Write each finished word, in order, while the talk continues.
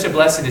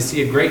blessing to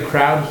see a great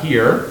crowd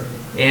here.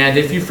 And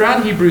if you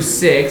found Hebrews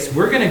 6,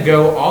 we're going to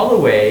go all the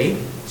way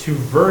to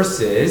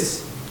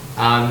verses,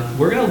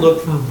 we're going to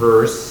look from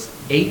verse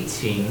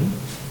 18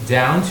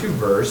 down to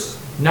verse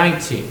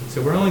 19.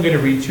 So we're only going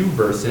to read 2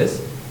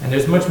 verses, and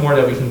there's much more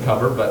that we can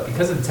cover, but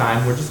because of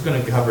time, we're just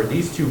going to cover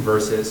these 2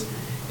 verses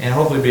and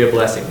hopefully be a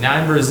blessing.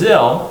 Now in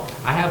Brazil,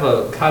 I have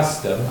a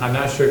custom. I'm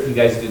not sure if you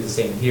guys do the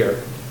same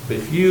here, but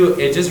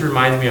it just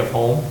reminds me of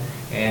home,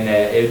 and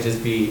it would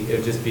just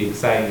be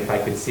exciting if I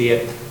could see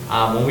it.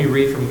 When we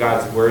read from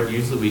God's Word,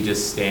 usually we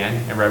just stand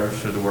and reverence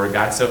for the Word of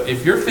God. So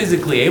if you're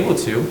physically able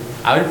to,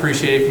 I would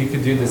appreciate it if you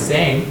could do the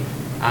same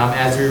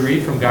as we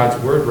read from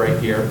God's Word right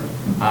here.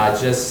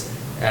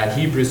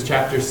 Hebrews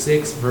chapter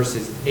 6,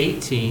 verses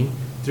 18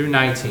 through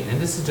 19. And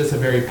this is just a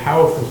very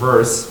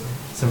powerful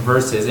some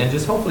verses, and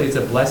just hopefully it's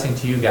a blessing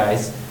to you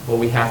guys what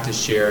we have to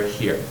share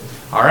here.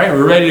 All right,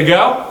 we're ready to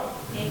go?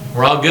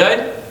 We're all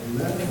good?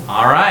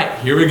 All right,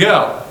 here we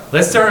go.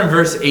 Let's start in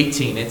verse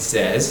 18. It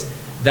says,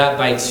 that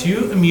by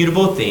 2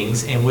 immutable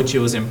things in which it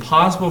was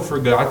impossible for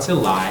God to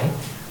lie,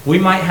 we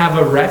might have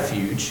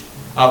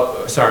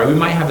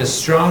a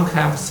strong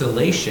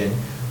consolation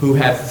who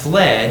have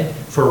fled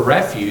for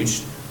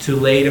refuge to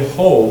lay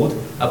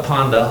hold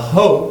upon the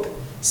hope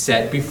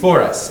set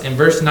before us. And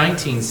verse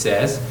 19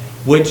 says,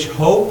 which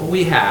hope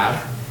we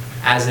have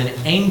as an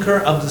anchor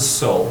of the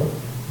soul,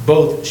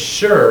 both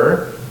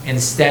sure and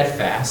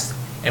steadfast,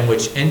 and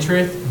which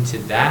entereth into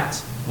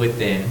that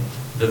within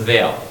the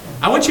veil.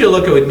 I want you to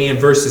look with me in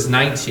verses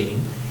 19,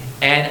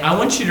 and I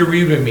want you to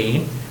read with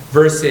me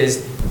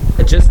verses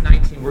just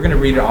 19. We're going to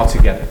read it all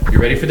together. You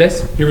ready for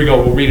this? Here we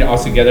go. We'll read it all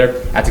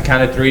together at the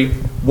count of 3.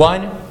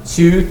 1,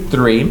 2,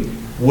 3.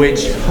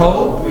 Which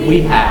hope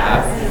we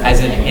have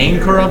as an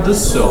anchor of the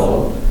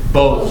soul,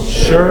 both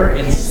sure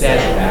and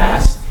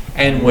steadfast,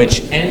 and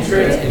which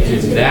entereth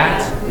into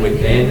that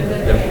within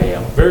the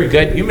veil. Very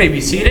good. You may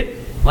be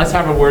seated. Let's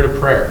have a word of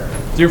prayer.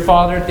 Dear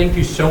Father, thank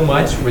you so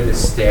much for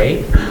this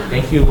day.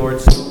 Thank you, Lord,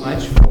 so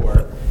much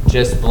for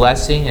just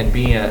blessing and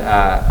being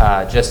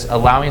just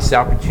allowing us the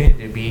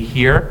opportunity to be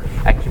here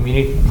at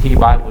Community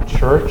Bible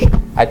Church.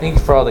 I thank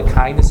you for all the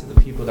kindness of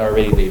the people that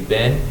already they've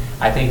been.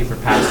 I thank you for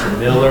Pastor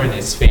Miller and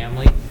his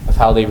family, of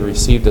how they've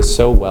received us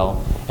so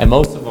well. And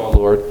most of all,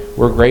 Lord,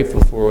 we're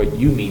grateful for what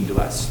you mean to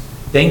us.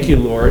 Thank you,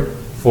 Lord,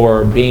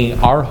 for being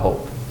our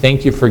hope.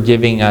 Thank you for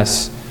giving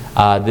us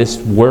this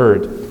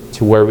word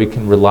to where we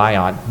can rely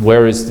on.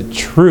 Where is the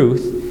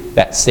truth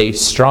that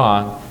stays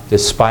strong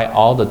despite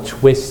all the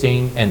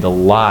twisting and the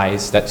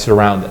lies that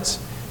surround us.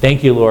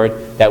 Thank you, Lord,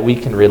 that we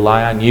can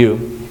rely on you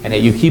and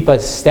that you keep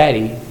us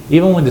steady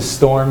even when the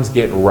storms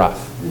get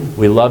rough.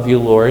 We love you,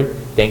 Lord.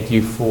 Thank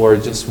you for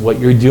just what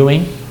you're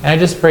doing. And I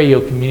just pray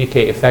you'll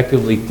communicate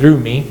effectively through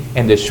me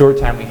in the short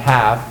time we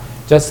have,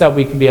 just so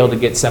we can be able to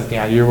get something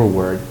out of your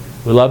word.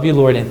 We love you,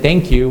 Lord, and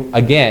thank you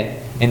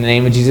again in the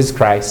name of Jesus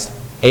Christ.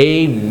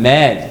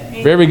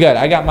 Amen. Very good.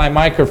 I got my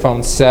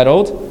microphone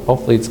settled.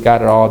 Hopefully it's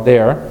got it all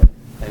there.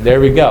 And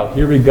there we go.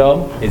 Here we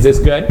go. Is this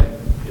good?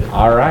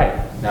 All right.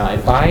 Now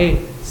if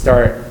I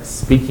start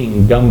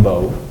speaking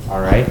gumbo,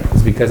 all right,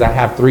 it's because I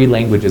have 3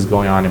 languages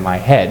going on in my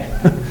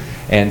head.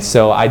 And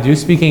so I do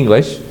speak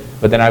English,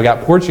 but then I've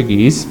got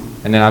Portuguese,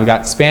 and then I've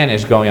got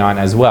Spanish going on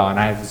as well. And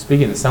I was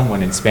speaking to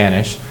someone in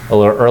Spanish a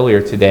little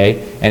earlier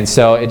today, and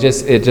so it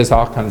just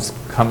all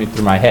coming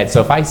through my head. So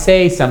if I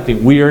say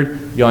something weird,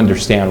 you'll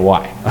understand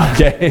why.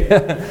 Okay?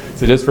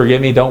 So just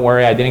forgive me. Don't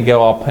worry. I didn't get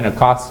all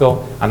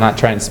Pentecostal. I'm not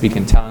trying to speak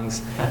in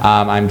tongues.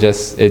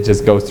 It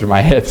just goes through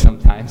my head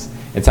sometimes,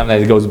 and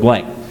sometimes it goes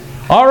blank.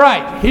 All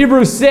right,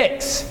 Hebrews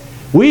 6.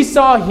 We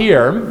saw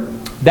here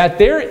that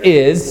there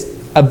is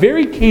a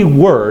very key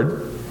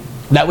word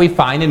that we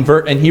find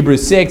in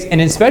Hebrews 6,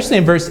 and especially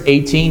in verse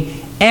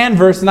 18 and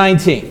verse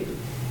 19.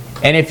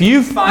 And if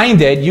you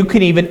find it, you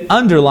can even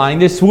underline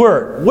this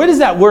word. What is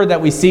that word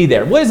that we see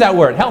there? What is that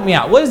word? Help me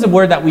out. What is the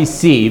word that we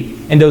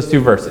see in those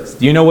 2 verses?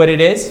 Do you know what it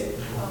is?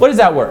 What is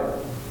that word?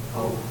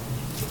 Hope.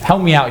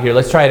 Help me out here.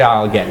 Let's try it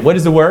out again. What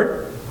is the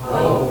word?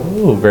 Hope.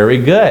 Ooh, very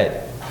good.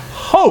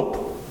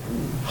 Hope.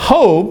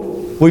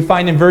 Hope, we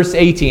find in verse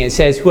 18. It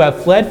says, who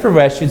have fled for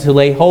refuge to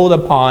lay hold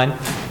upon,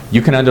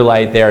 you can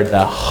underline it there,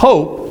 the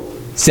hope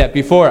set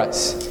before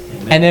us.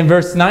 Amen. And then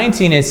verse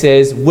 19 it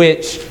says,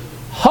 which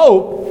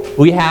hope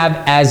we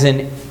have as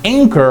an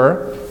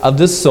anchor of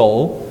the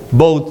soul,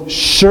 both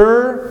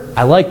sure,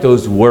 I like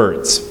those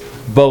words,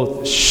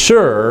 both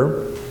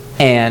sure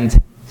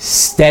and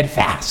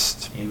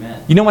steadfast.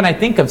 Amen. You know, when I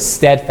think of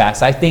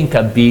steadfast, I think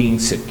of being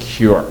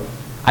secure.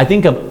 I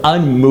think of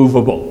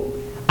unmovable.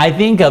 I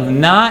think of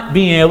not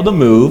being able to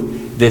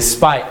move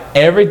despite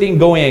everything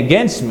going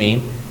against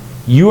me.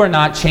 You are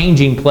not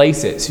changing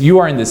places. You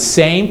are in the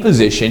same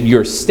position.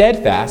 You're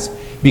steadfast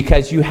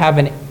because you have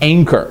an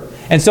anchor.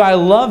 And so I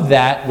love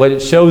that, what it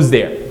shows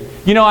there.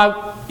 You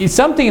know,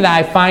 something that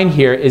I find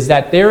here is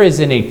that there is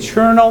an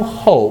eternal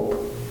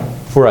hope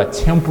for a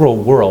temporal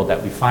world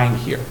that we find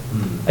here.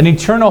 An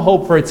eternal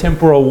hope for a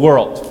temporal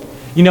world.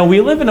 You know,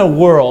 we live in a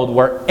world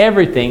where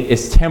everything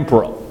is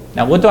temporal.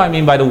 Now, what do I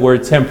mean by the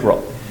word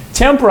temporal?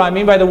 Temporal, I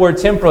mean by the word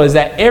temporal, is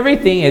that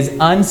everything is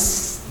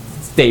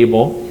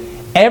unstable.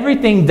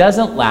 Everything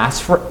doesn't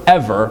last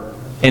forever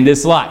in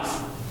this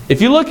life.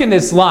 If you look in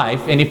this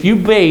life, and if you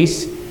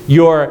base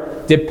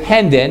your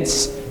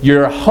dependence,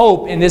 your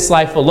hope in this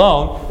life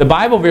alone, the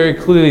Bible very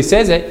clearly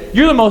says it,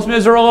 you're the most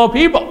miserable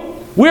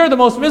people. We are the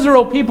most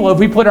miserable people if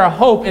we put our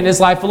hope in this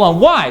life alone.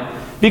 Why?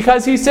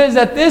 Because he says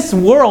that this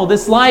world,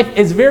 this life,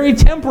 is very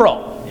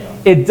temporal.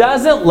 It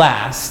doesn't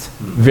last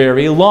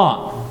very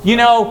long. You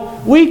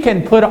know, we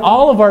can put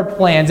all of our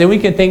plans and we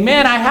can think,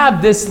 man, I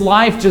have this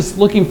life just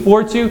looking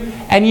forward to.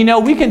 And you know,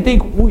 we can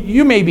think,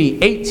 you may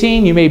be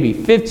 18, you may be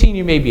 15,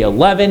 you may be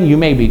 11, you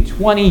may be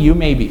 20, you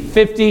may be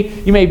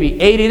 50, you may be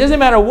 80. It doesn't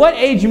matter what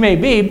age you may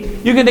be.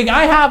 You can think,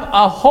 I have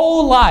a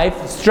whole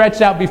life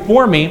stretched out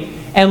before me,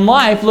 and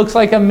life looks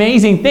like an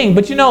amazing thing.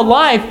 But you know,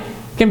 life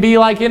can be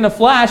like in a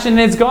flash and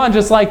it's gone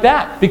just like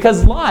that.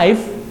 Because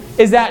life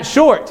is that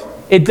short.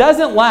 It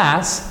doesn't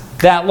last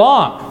that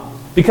long.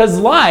 Because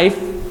life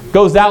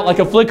goes out like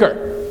a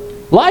flicker.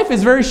 Life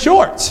is very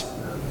short.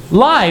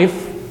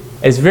 Life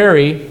is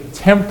very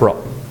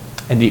temporal.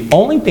 And the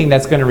only thing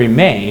that's going to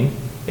remain,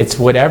 it's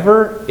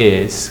whatever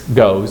is,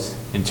 goes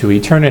into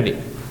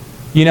eternity.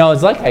 You know,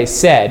 it's like I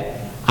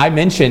said, I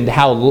mentioned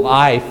how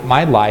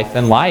my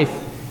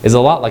life is a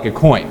lot like a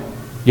coin.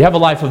 You have a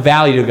life of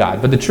value to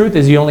God, but the truth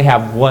is you only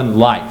have one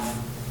life.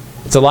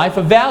 It's a life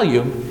of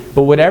value,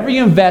 but whatever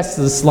you invest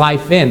this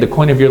life in, the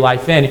coin of your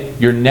life in,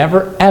 you're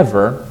never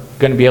ever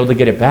going to be able to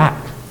get it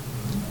back.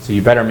 So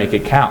you better make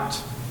it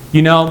count.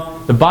 You know,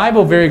 the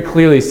Bible very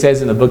clearly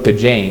says in the book of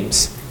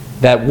James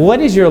that what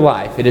is your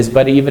life? It is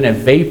but even a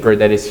vapor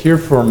that is here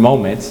for a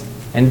moment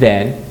and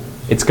then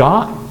it's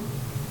gone.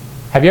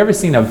 Have you ever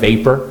seen a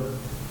vapor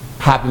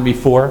happen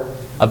before?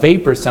 A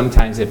vapor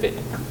sometimes, if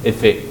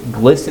it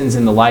glistens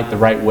in the light the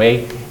right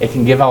way, it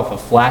can give off a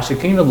flash. It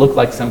can even look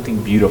like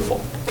something beautiful.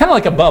 Kind of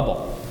like a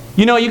bubble.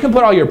 You know, you can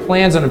put all your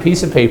plans on a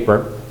piece of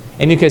paper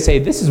and you can say,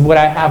 this is what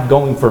I have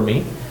going for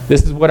me.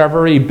 This is what I've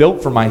already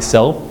built for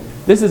myself.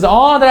 This is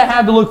all that I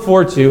have to look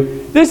forward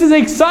to. This is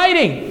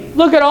exciting.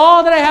 Look at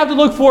all that I have to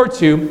look forward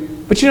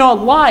to. But you know,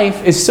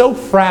 life is so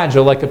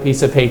fragile like a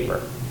piece of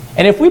paper.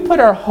 And if we put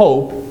our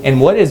hope in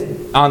what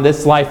is on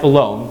this life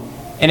alone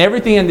and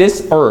everything in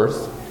this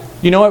earth,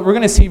 you know what? We're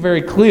going to see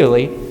very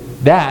clearly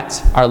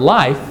that our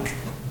life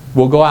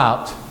will go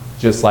out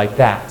just like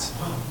that.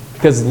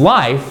 Because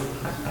life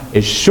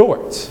is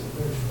short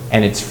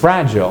and it's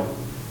fragile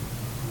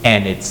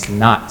and it's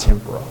not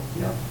temporal.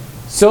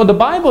 So the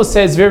Bible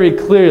says very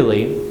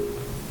clearly,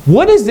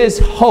 what is this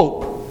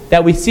hope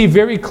that we see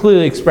very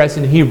clearly expressed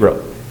in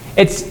Hebrew?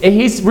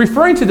 He's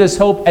referring to this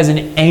hope as an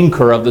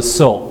anchor of the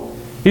soul.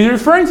 He's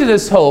referring to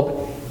this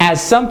hope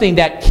as something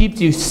that keeps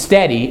you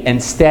steady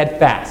and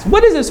steadfast.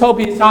 What is this hope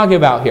he's talking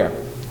about here?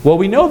 Well,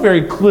 we know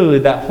very clearly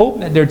that hope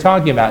that they're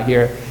talking about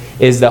here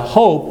is the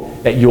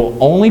hope that you'll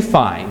only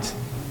find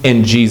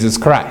in Jesus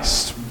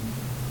Christ.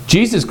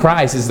 Jesus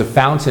Christ is the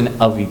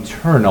fountain of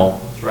eternal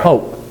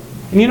hope.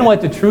 And you know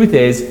what the truth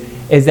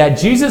is that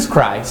Jesus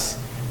Christ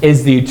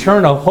is the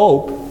eternal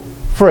hope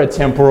for a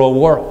temporal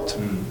world.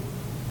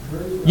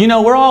 You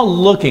know, we're all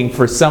looking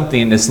for something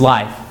in this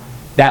life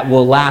that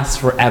will last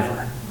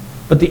forever.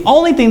 But the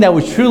only thing that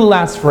will truly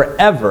last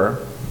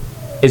forever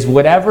is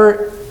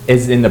whatever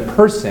is in the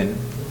person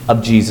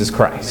of Jesus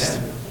Christ.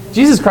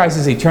 Jesus Christ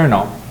is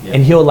eternal,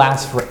 and He'll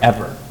last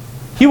forever.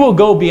 He will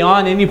go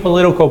beyond any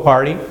political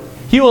party.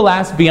 He will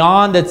last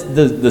beyond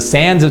the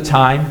sands of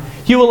time.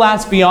 He will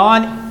last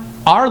beyond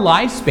our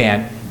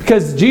lifespan,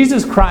 because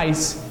Jesus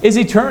Christ is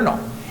eternal.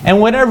 And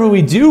whatever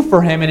we do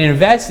for Him and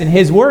invest in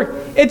His work,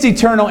 it's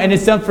eternal and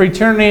it's done for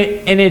eternity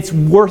and it's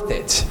worth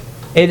it.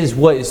 It is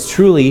what it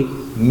truly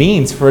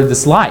means for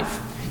this life.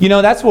 You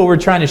know, that's what we're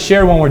trying to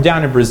share when we're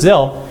down in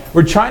Brazil.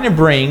 We're trying to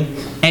bring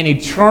an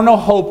eternal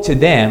hope to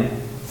them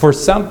for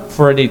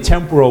the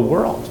temporal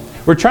world.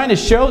 We're trying to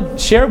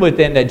share with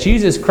them that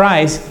Jesus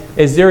Christ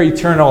is their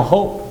eternal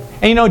hope.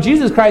 And you know,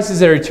 Jesus Christ is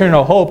their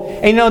eternal hope.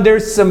 And you know,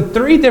 there's some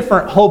 3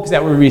 different hopes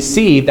that we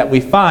receive, that we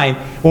find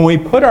when we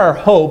put our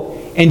hope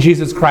in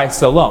Jesus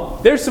Christ alone.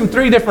 There's some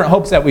 3 different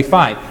hopes that we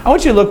find. I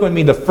want you to look with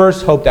me the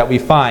first hope that we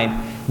find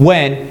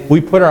when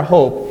we put our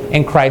hope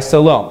in Christ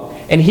alone.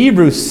 In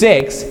Hebrews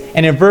 6,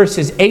 and in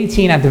verses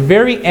 18, at the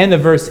very end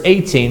of verse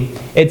 18,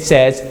 it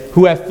says,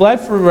 who have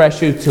fled for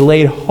refuge to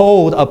lay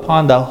hold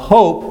upon the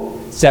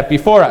hope set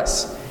before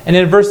us. And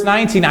in verse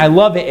 19, I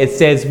love it. It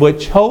says,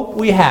 which hope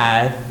we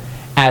have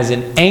as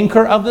an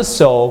anchor of the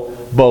soul,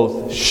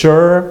 both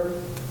sure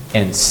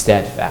and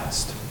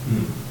steadfast.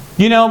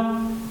 You know,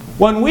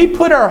 when we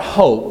put our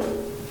hope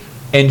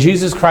in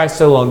Jesus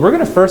Christ alone, we're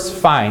going to first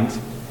find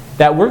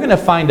that we're going to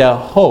find a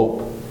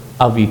hope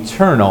of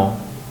eternal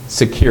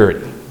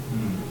security.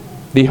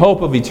 The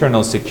hope of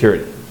eternal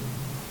security.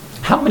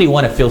 How many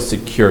want to feel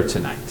secure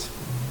tonight?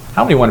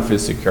 How many want to feel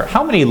secure?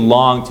 How many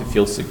long to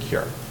feel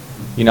secure?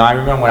 You know, I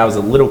remember when I was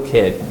a little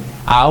kid,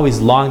 I always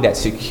longed that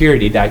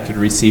security that I could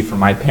receive from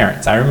my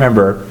parents. I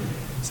remember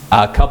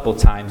a couple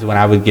times when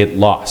I would get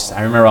lost.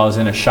 I remember I was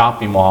in a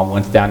shopping mall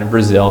once down in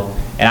Brazil,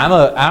 and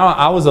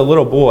I was a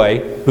little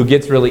boy who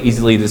gets really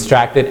easily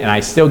distracted, and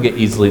I still get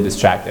easily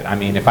distracted. I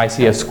mean, if I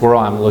see a squirrel,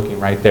 I'm looking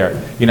right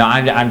there. You know,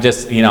 I'm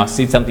just, you know,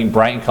 see something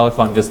bright and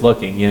colorful, I'm just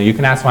looking. You know, you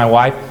can ask my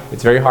wife,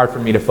 it's very hard for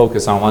me to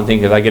focus on one thing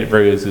because I get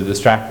very easily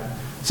distracted.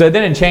 So it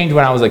didn't change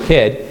when I was a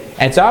kid,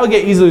 and so I would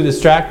get easily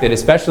distracted,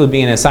 especially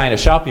being assigned a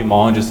shopping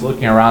mall and just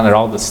looking around at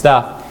all the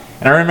stuff.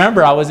 And I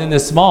remember I was in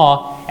this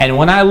mall, and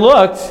when I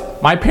looked,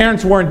 my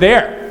parents weren't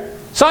there.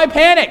 So I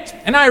panicked,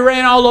 and I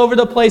ran all over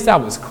the place. I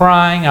was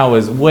crying, I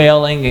was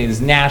wailing, I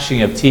was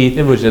gnashing of teeth.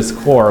 It was just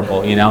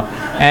horrible, you know.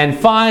 And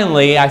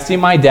finally, I see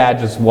my dad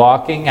just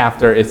walking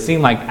after, it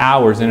seemed like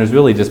hours, and it was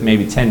really just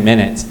maybe 10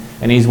 minutes.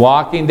 And he's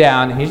walking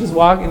down, and he's just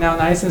walking down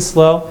nice and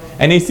slow,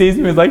 and he sees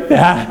me, he's like,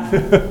 "Dad,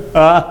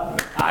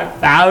 I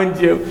found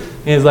you."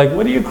 He's like,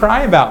 "What are you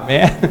crying about,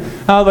 man?"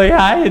 I was like,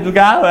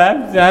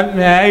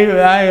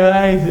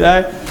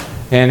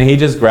 and he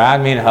just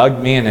grabbed me and hugged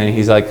me, and then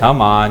he's like,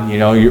 "Come on, you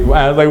know."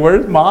 I was like,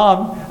 "Where's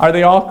Mom? Are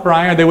they all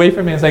crying? Are they waiting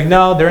for me?" It's like,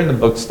 "No, they're in the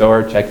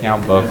bookstore checking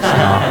out books." You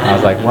know? I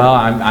was like, "Well,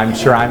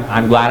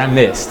 I'm glad I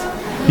missed."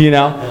 You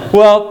know,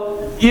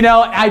 well, you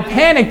know, I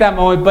panicked that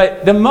moment,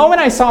 but the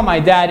moment I saw my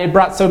dad, it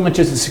brought so much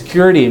of a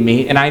security in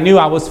me, and I knew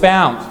I was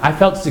found. I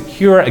felt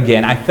secure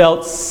again. I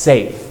felt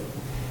safe.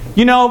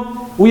 You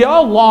know, we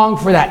all long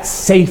for that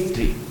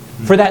safety,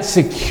 for that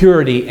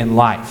security in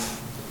life.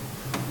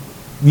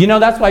 You know,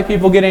 that's why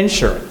people get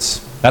insurance.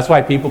 That's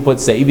why people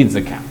put savings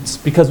accounts.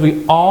 Because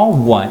we all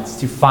want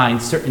to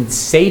find certain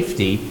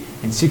safety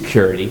and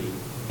security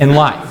in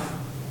life.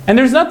 And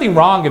there's nothing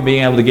wrong in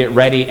being able to get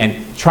ready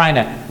and trying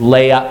to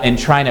lay up and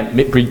trying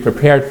to be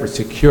prepared for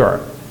secure.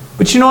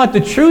 But you know what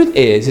the truth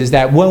is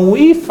that when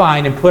we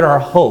find and put our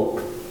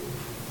hope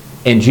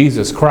in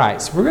Jesus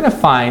Christ, we're going to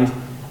find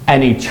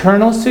an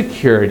eternal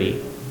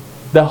security,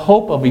 the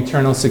hope of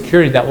eternal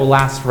security that will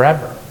last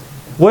forever.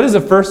 What is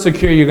the first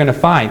security you're going to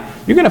find?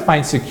 You're going to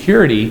find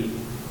security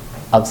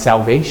of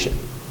salvation.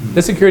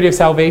 The security of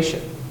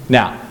salvation.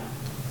 Now,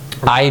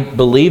 I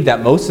believe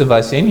that most of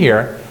us in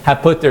here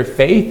have put their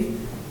faith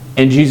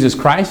in Jesus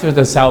Christ for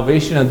the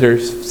salvation of their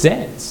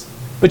sins.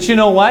 But you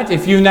know what?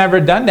 If you've never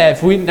done that,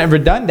 if we've never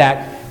done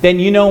that, then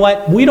you know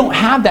what? We don't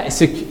have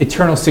that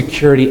eternal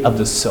security of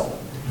the soul.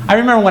 I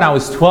remember when I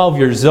was 12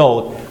 years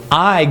old,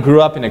 I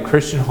grew up in a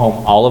Christian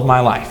home all of my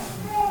life.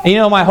 And you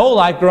know, my whole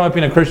life growing up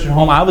in a Christian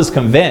home, I was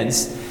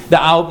convinced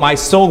that my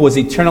soul was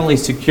eternally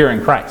secure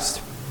in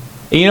Christ.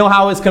 And you know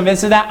how I was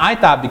convinced of that? I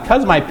thought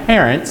because my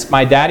parents,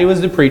 my daddy was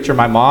the preacher,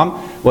 my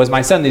mom was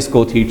my Sunday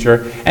school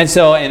teacher,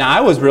 and I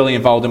was really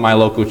involved in my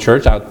local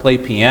church. I would play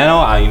piano,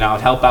 I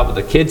would help out with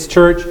the kids'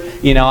 church.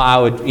 You know, I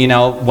would,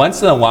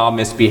 once in a while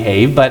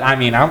misbehave, but I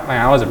mean,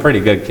 I was a pretty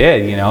good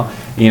kid, you know.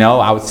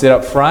 I would sit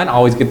up front,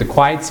 always get the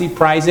quiet seat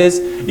prizes.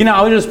 You know,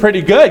 I was just a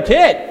pretty good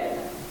kid.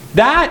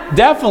 That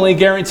definitely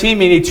guaranteed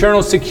me the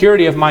eternal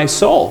security of my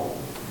soul.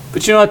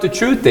 But you know what the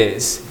truth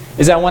is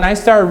that when I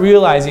started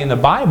realizing in the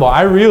Bible,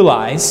 I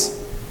realized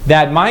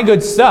that my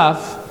good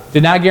stuff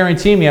did not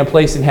guarantee me a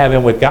place in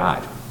heaven with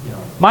God.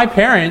 My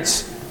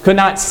parents could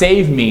not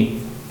save me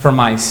from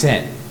my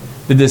sin.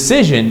 The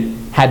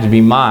decision had to be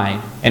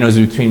mine, and it was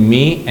between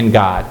me and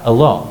God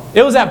alone.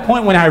 It was that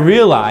point when I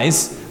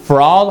realized,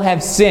 for all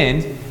have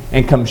sinned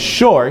and come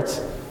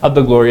short of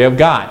the glory of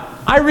God.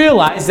 I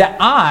realized that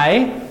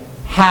I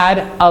had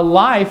a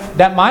life,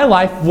 that my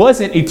life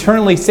wasn't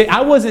eternally saved.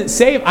 I wasn't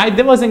saved. I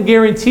wasn't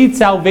guaranteed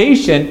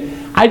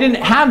salvation. I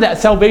didn't have that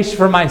salvation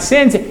for my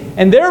sins,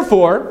 and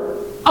therefore,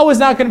 I was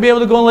not going to be able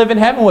to go and live in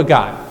heaven with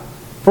God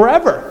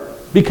forever,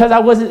 because I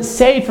wasn't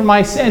saved from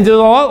my sins. It was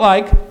a lot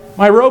like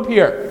my rope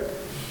here.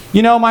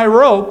 You know, my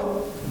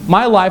rope,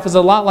 my life is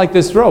a lot like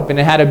this rope, and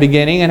it had a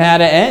beginning and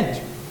had an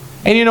end.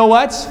 And you know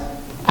what?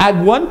 At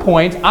one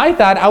point, I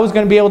thought I was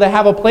going to be able to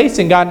have a place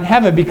in God in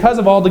heaven because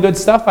of all the good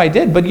stuff I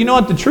did. But you know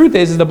what the truth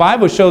is the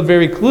Bible showed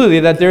very clearly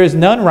that there is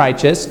none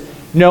righteous,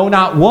 no,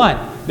 not one.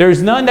 There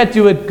is none that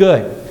doeth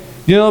good.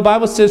 You know, the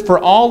Bible says, for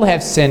all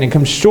have sinned and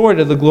come short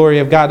of the glory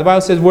of God. The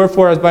Bible says,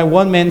 wherefore, as by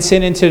one man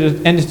sin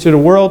entered into the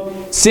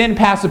world, sin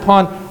passed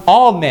upon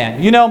all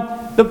men. You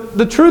know,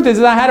 the truth is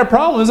that I had a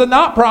problem. It was a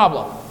not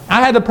problem.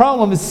 I had the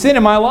problem of sin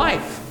in my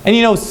life. And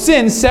you know,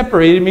 sin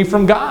separated me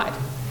from God.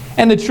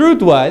 And the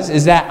truth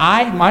is that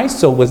my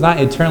soul was not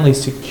eternally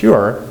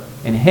secure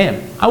in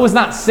Him. I was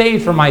not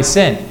saved from my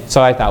sin.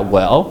 So I thought,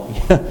 well,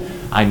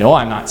 I know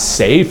I'm not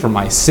saved from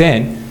my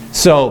sin.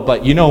 So,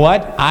 but you know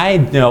what? I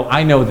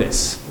know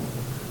this.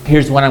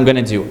 Here's what I'm going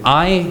to do.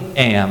 I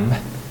am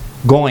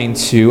going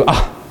to,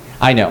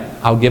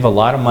 I'll give a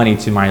lot of money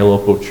to my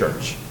local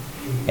church.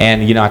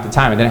 And, you know, at the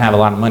time, I didn't have a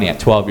lot of money at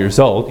 12 years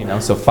old, you know,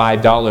 so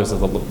 $5 is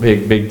a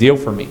big deal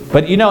for me.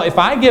 But, you know, if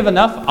I give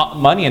enough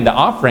money in the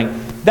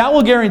offering, that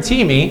will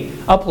guarantee me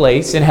a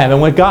place in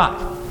heaven with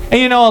God. And,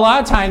 you know, a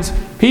lot of times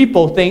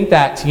people think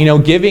that, you know,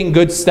 giving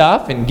good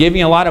stuff and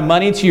giving a lot of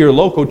money to your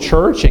local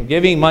church and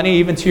giving money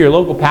even to your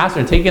local pastor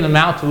and taking them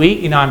out to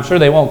eat, you know, I'm sure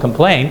they won't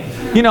complain.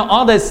 You know,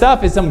 all that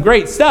stuff is some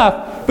great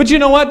stuff. But you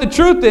know what? The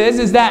truth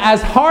is that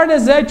as hard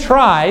as I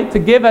tried to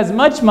give as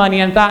much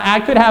money and thought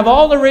I could have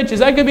all the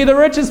riches, I could be the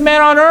richest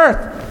man on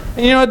earth.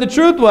 And you know what the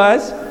truth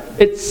was?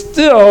 It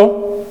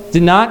still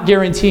did not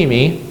guarantee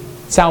me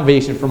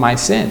salvation for my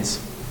sins.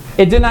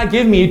 It did not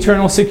give me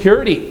eternal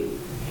security.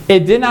 It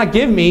did not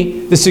give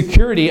me the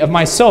security of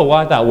my soul. Well,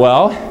 I thought,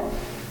 well,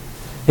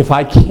 if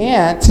I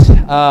can't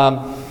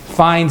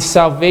find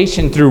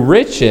salvation through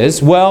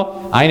riches,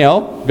 well, I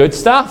know, good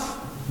stuff.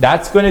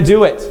 That's going to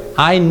do it.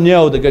 I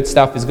know the good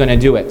stuff is going to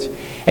do it.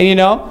 And you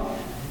know,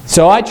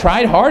 so I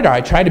tried harder. I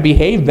tried to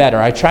behave better.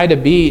 I tried to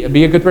be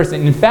a good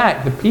person. In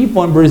fact, the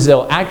people in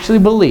Brazil actually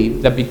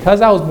believed that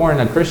because I was born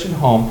in a Christian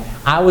home,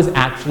 I was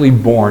actually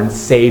born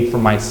saved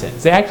from my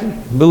sins. They actually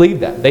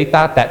believed that. They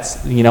thought that,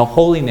 you know,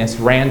 holiness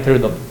ran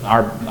through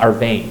our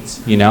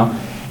veins, you know,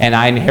 and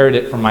I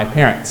inherited it from my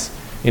parents.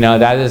 You know,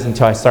 that is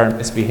until I started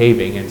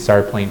misbehaving and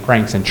started playing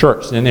pranks in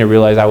church. Then they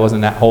realized I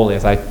wasn't that holy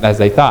as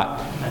they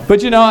thought.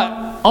 But you know,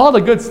 all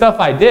the good stuff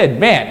I did,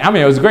 man, I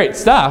mean, it was great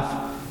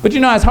stuff. But you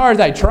know, as hard as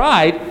I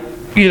tried,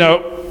 you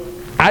know,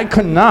 I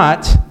could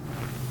not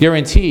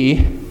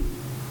guarantee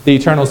the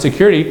eternal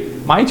security.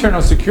 My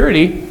eternal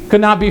security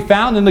could not be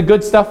found in the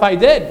good stuff I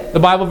did. The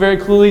Bible very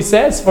clearly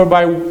says, for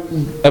by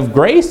of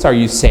grace are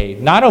you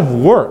saved, not of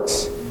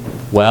works.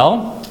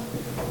 Well,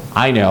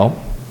 I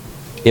know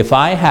if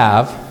I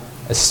have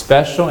a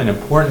special and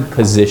important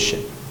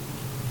position,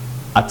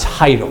 a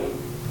title,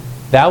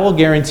 that will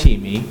guarantee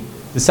me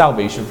the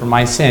salvation for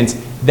my sins.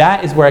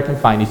 That is where I can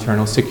find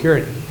eternal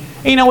security.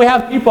 And you know, we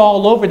have people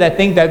all over that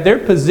think that their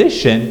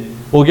position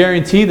will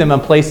guarantee them a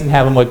place in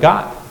heaven with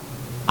God.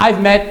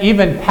 I've met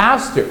even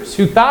pastors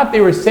who thought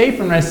they were saved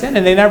from their sin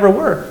and they never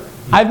were.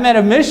 I've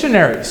met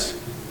missionaries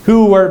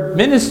who were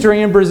ministering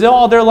in Brazil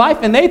all their life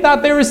and they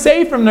thought they were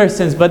saved from their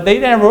sins, but they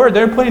never were.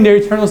 They're putting their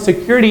eternal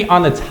security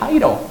on the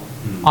title,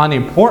 on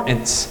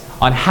importance,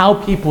 on how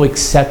people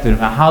accepted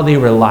them, on how they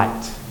were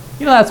liked.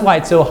 You know, that's why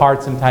it's so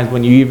hard sometimes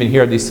when you even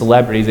hear these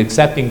celebrities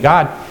accepting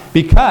God,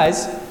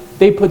 because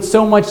they put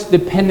so much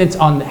dependence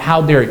on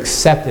how they're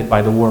accepted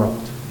by the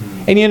world.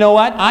 And you know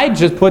what? I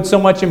just put so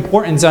much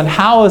importance on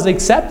how I was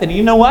accepted. And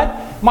you know what?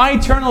 My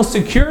eternal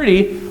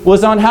security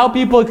was on how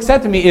people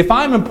accepted me. If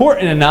I'm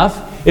important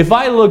enough, if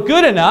I look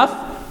good enough,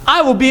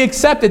 I will be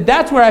accepted.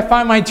 That's where I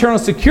find my eternal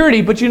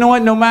security. But you know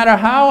what? No matter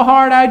how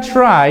hard I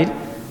tried,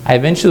 I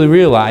eventually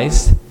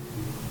realized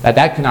that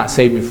that could not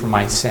save me from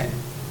my sin.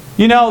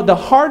 You know, the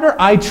harder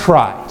I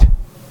tried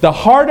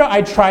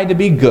to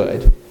be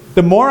good,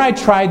 the more I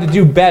tried to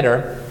do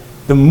better,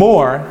 the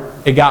more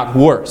it got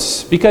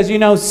worse. Because, you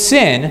know,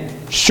 sin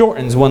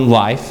shortens one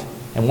life,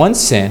 and one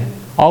sin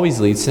always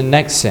leads to the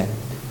next sin.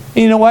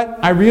 And you know what?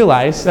 I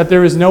realized that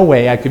there is no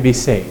way I could be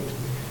saved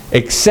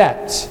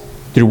except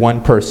through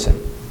one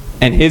person,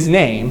 and his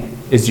name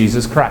is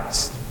Jesus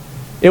Christ.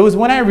 It was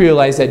when I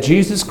realized that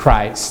Jesus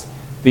Christ,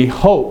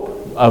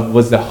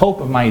 was the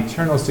hope of my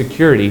eternal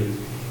security.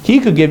 He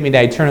could give me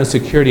the eternal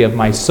security of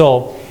my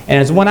soul.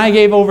 And it's when I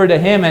gave over to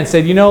Him and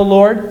said, you know,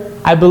 Lord,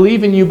 I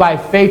believe in you by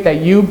faith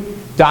that you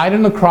died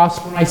on the cross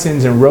for my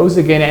sins and rose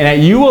again, and that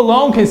you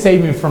alone can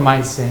save me from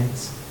my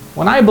sins.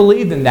 When I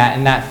believed in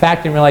that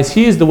fact and realized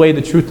He is the way,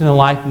 the truth, and the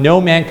life, no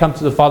man comes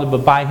to the Father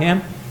but by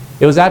Him,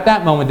 it was at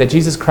that moment that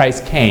Jesus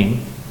Christ came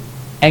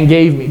and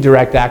gave me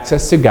direct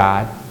access to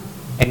God,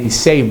 and He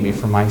saved me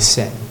from my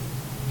sin.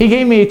 He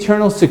gave me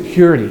eternal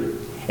security.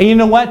 And you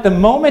know what? The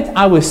moment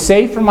I was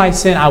saved from my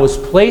sin, I was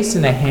placed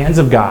in the hands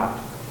of God.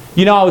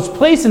 You know, I was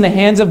placed in the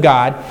hands of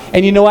God.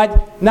 And you know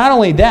what? Not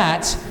only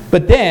that,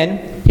 but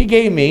then He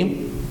gave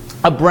me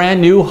a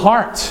brand new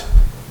heart.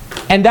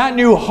 And that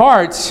new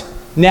heart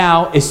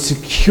now is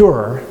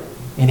secure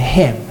in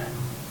Him.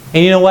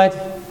 And you know what?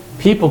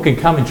 People can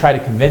come and try to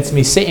convince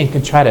me. Satan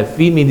can try to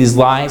feed me these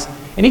lies.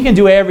 And he can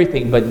do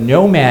everything. But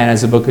no man,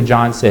 as the book of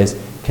John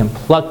says, can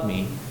pluck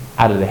me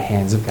out of the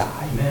hands of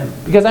God. Amen.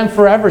 Because I'm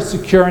forever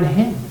secure in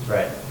Him.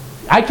 Right.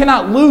 I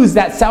cannot lose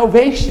that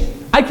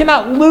salvation. I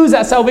cannot lose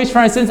that salvation for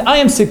my sins. I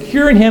am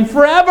secure in Him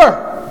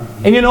forever.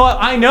 And you know what?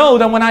 I know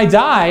that when I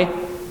die,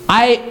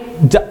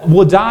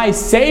 will die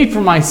saved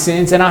from my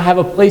sins, and I'll have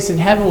a place in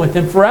heaven with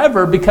Him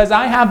forever because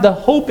I have the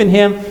hope in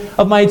Him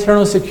of my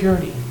eternal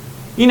security.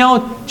 You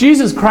know,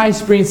 Jesus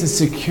Christ brings the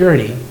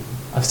security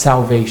of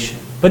salvation.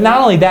 But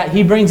not only that,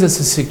 He brings us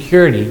a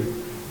security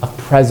of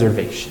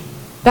preservation.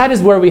 That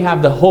is where we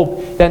have the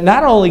hope that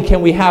not only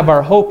can we have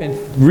our hope and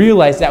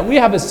realize that we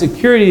have a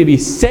security to be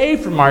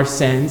saved from our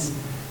sins,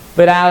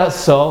 but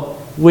also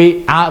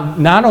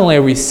not only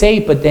are we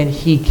saved, but then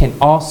He can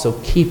also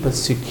keep us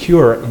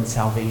secure in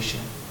salvation.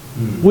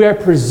 We are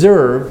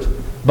preserved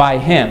by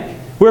Him.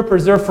 We're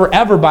preserved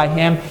forever by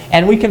Him,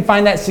 and we can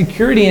find that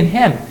security in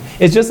Him.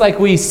 It's just like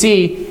we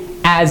see,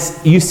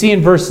 as you see in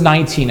verse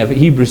 19 of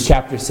Hebrews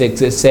chapter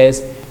 6, it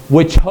says,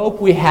 which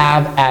hope we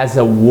have as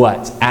a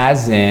what?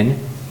 As in,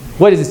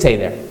 what does it say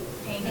there?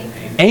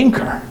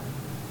 Anchor.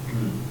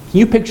 Can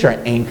you picture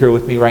an anchor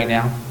with me right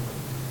now?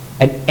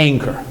 An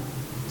anchor.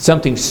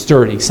 Something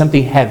sturdy,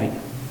 something heavy.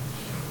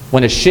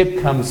 When a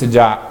ship comes to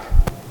dock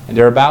and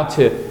they're about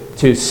to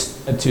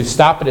to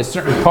stop at a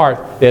certain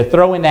part, they'd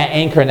throw in that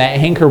anchor, and that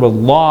anchor would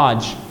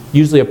lodge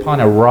usually upon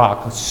a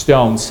rock, a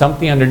stone,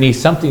 something underneath,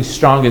 something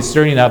strong and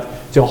sturdy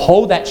enough to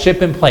hold that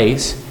ship in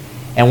place.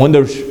 And when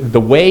the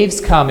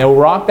waves come, they'll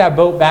rock that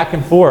boat back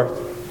and forth.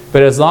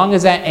 But as long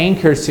as that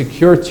anchor is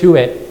secure to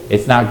it,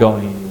 it's not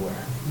going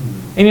anywhere.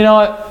 And you know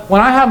what?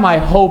 When I have my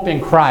hope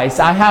in Christ,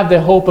 I have the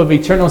hope of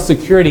eternal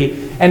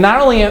security. And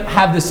not only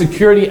have the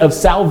security of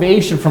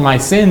salvation from my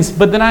sins,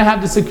 but then I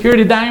have the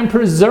security that I am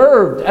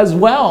preserved as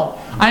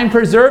well. I am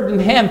preserved in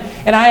Him.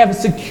 And I have a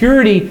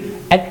security,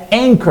 an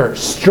anchor,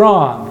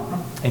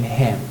 strong in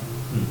Him.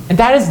 And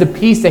that is the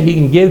peace that He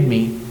can give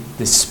me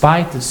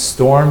despite the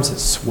storms that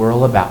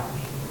swirl about me.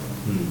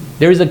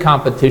 There was a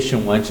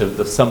competition once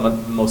of some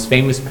of the most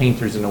famous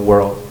painters in the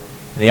world.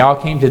 And they all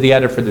came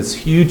together for this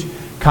huge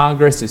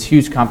congress, this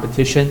huge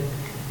competition.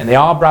 And they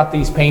all brought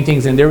these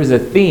paintings, and there was a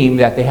theme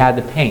that they had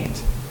to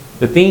paint.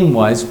 The theme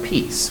was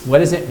peace. What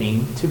does it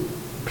mean to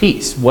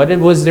peace? What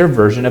was their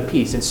version of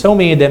peace? And so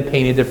many of them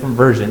painted different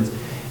versions.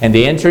 And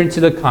they entered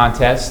into the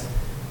contest,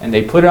 and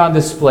they put it on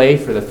display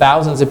for the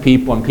thousands of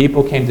people, and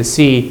people came to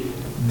see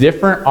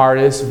different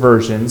artists'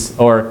 versions,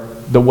 or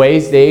the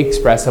ways they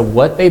express of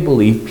what they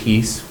believe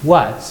peace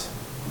was.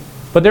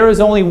 But there was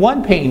only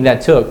one painting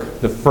that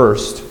took the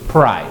first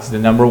prize. The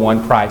number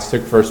one prize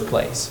took first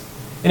place.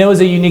 And it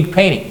was a unique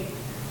painting.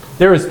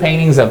 There was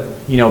paintings of,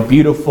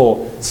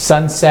 beautiful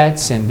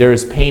sunsets, and there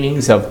was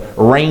paintings of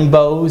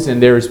rainbows,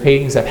 and there was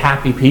paintings of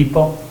happy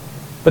people.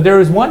 But there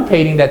was one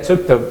painting that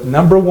took the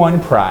number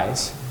one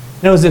prize.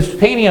 And it was this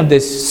painting of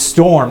this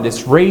storm,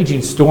 this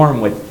raging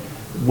storm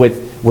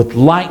with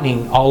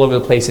lightning all over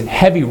the place, and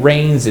heavy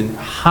rains, and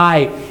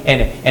high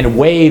and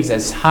waves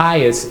as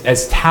high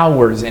as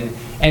towers, and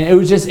it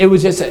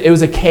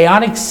was a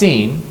chaotic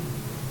scene.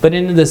 But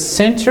in the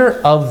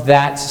center of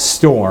that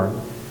storm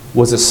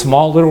was a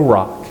small little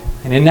rock,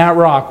 and in that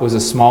rock was a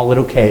small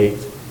little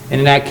cave, and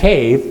in that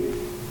cave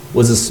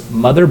was a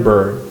mother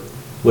bird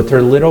with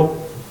her little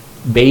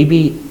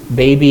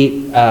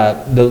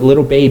the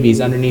little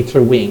babies underneath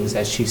her wings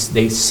as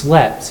they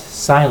slept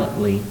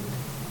silently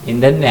in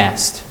the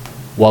nest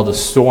while the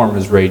storm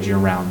was raging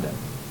around them.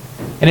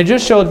 And it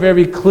just showed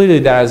very clearly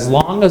that as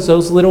long as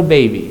those little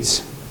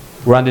babies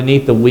were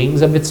underneath the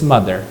wings of its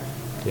mother,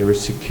 they were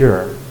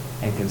secure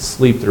and can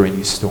sleep through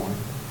any storm.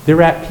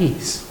 They're at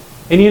peace.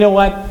 And you know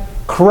what?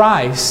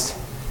 Christ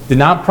did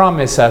not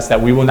promise us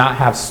that we will not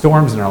have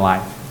storms in our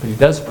life, but He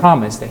does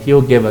promise that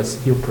He'll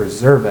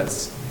preserve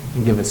us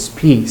and give us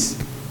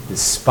peace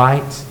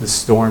despite the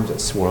storms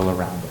that swirl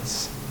around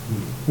us.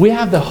 We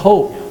have the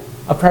hope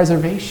of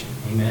preservation.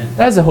 Amen.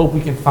 That is a hope we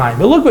can find.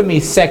 But look with me,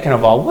 second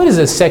of all. What is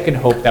the second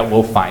hope that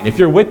we'll find? If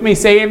you're with me,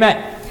 say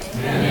amen.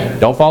 Amen.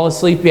 Don't fall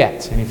asleep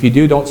yet. And if you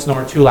do, don't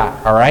snore too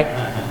loud. All right?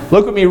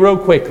 Look at me real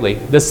quickly.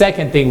 The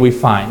second thing we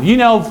find.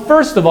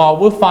 First of all,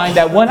 we'll find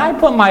that when I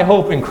put my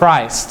hope in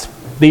Christ,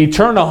 the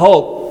eternal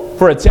hope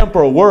for a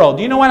temporal world,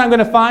 you know what I'm going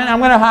to find? I'm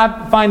going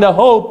to find the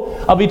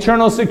hope of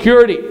eternal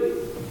security.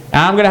 And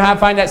I'm going to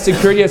find that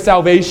security of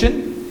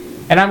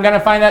salvation. And I'm going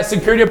to find that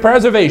security of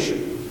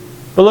preservation.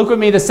 But look with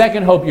me, the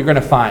second hope you're going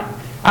to find.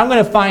 I'm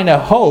going to find a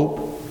hope.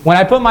 When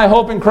I put my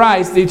hope in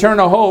Christ, the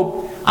eternal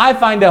hope, I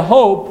find a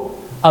hope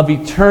of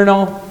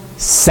eternal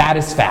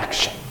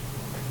satisfaction.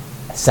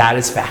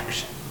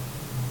 Satisfaction.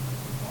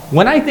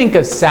 When I think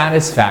of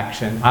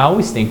satisfaction, I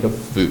always think of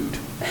food.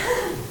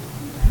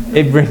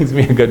 It brings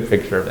me a good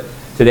picture of it.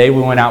 Today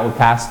we went out with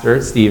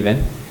Pastor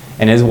Stephen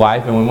and his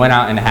wife, and we went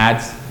out and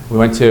we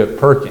went to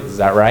Perkins, is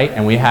that right?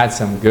 And we had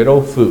some good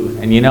old food.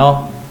 And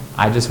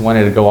I just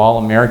wanted to go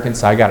all American,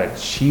 so I got a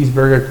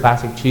cheeseburger,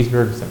 classic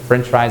cheeseburger, some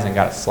french fries, and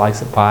got a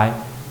slice of pie.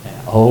 And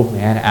oh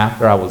man,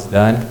 after I was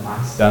done,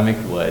 my stomach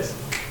was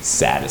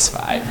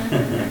satisfied.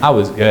 I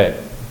was good.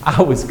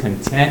 I was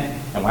content.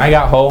 And when I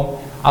got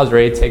home, I was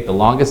ready to take the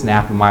longest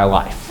nap of my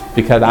life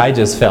because I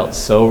just felt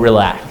so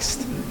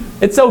relaxed.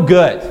 It's so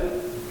good.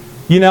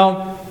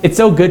 It's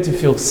so good to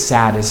feel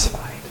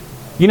satisfied.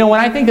 When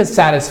I think of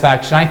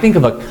satisfaction, I think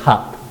of a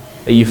cup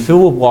that you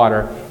fill with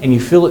water, and you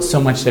fill it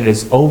so much that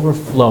it's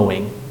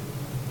overflowing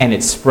and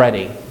it's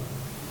spreading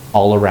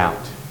all around.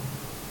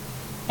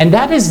 And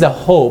that is the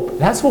hope.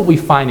 That's what we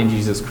find in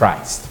Jesus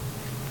Christ.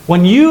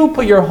 When you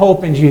put your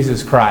hope in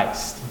Jesus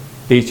Christ,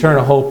 the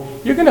eternal hope,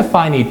 you're going to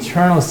find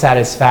eternal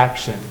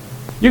satisfaction.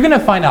 You're going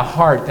to find a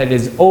heart that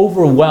is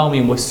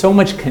overwhelming with so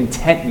much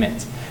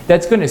contentment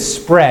that's going to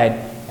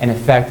spread and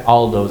affect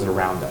all those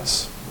around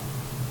us.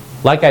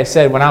 Like I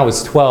said, when I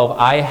was 12,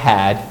 I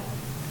had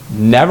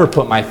never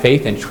put my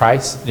faith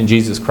in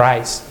Jesus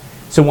Christ.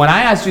 So when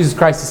I asked Jesus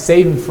Christ to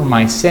save me from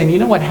my sin, you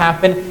know what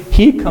happened?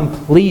 He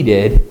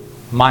completed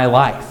my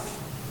life.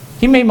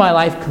 He made my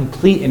life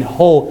complete and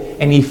whole,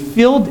 and He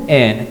filled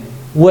in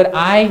what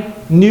I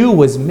knew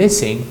was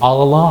missing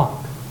all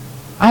along.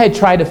 I had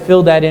tried to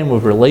fill that in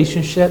with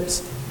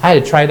relationships. I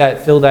had to try to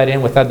fill that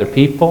in with other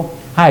people.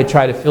 I had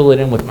tried to fill it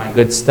in with my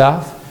good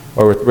stuff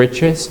or with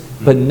riches,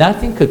 but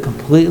nothing could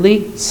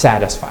completely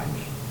satisfy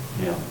me.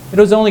 Yeah. It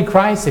was only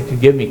Christ that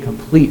could give me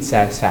complete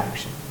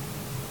satisfaction.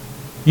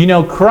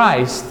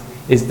 Christ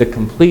is the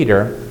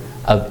completer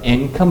of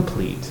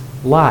incomplete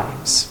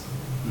lives.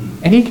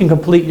 And he can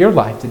complete your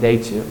life today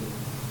too.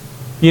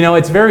 You know,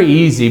 it's very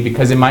easy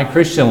because in my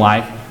Christian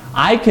life,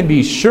 I can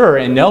be sure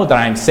and know that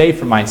I'm saved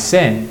from my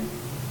sin.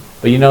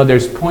 But you know,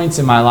 there's points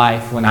in my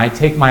life when I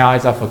take my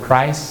eyes off of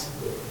Christ,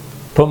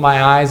 put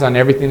my eyes on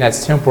everything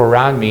that's temporal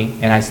around me,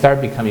 and I start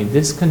becoming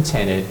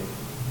discontented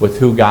with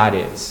who God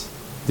is,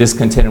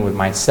 discontented with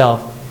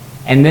myself.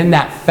 And then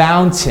that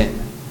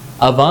fountain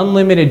of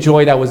unlimited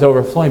joy that was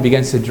overflowing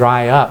begins to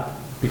dry up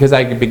because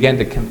I began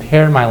to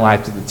compare my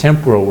life to the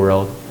temporal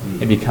world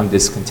and become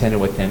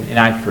discontented with Him. And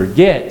I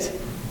forget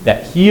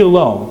that He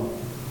alone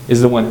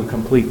is the one who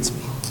completes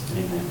me.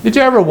 Amen. Did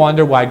you ever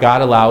wonder why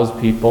God allows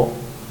people,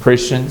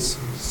 Christians,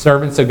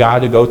 servants of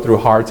God, to go through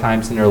hard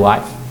times in their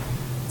life?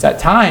 It's at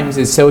times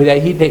it's so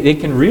that they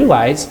can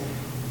realize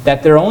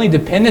that their only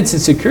dependence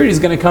and security is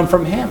going to come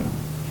from Him.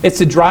 It's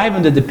to drive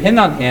them to depend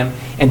on Him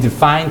and to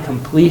find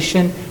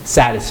completion,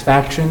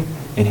 satisfaction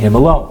in Him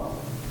alone.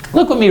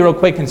 Look with me real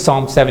quick in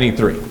Psalm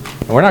 73.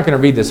 And we're not going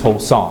to read this whole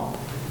psalm.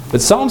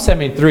 But Psalm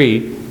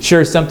 73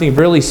 shares something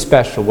really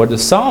special, where the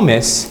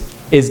psalmist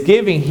is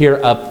giving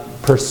here a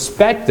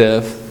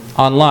perspective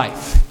on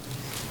life.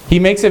 He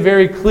makes it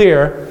very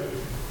clear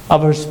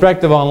of a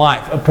perspective on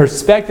life, a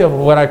perspective of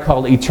what I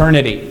call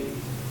eternity.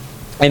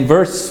 In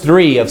verse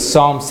 3 of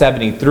Psalm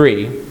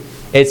 73,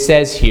 it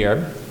says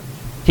here,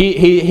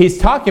 he's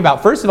talking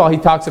about, first of all, he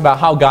talks about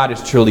how God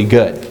is truly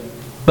good.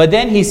 But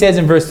then he says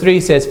in verse 3,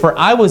 he says, "For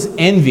I was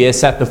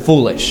envious at the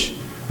foolish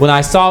when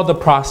I saw the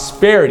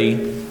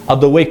prosperity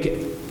of the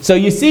wicked." So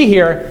you see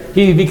here,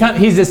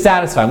 he's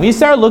dissatisfied. When you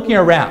start looking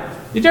around,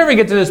 did you ever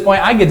get to this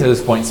point? I get to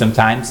this point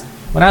sometimes.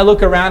 When I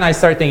look around, I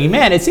start thinking,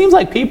 man, it seems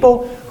like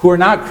people who are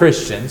not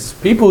Christians,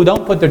 people who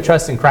don't put their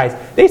trust in Christ,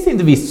 they seem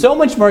to be so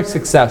much more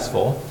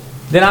successful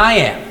than I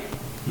am.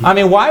 I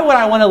mean, why would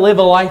I want to live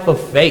a life of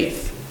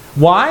faith?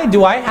 Why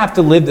do I have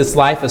to live this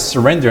life of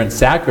surrender and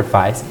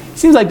sacrifice? It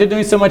seems like they're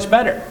doing so much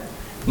better.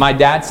 My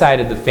dad's side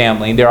of the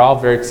family, they're all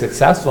very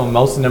successful, and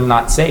most of them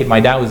not saved.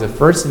 My dad was the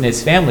first in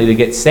his family to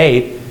get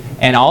saved,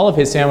 and all of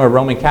his family were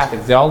Roman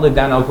Catholics. They all lived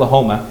down in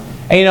Oklahoma.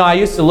 And you know, I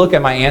used to look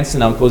at my aunts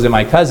and uncles and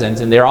my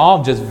cousins, and they're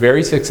all just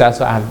very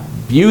successful. I have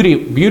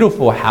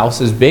beautiful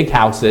houses, big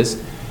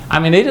houses. I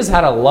mean, they just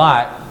had a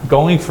lot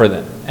going for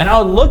them. And I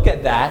would look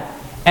at that,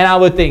 and I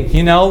would think,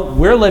 you know,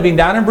 we're living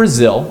down in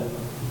Brazil.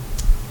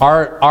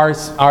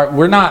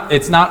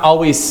 It's not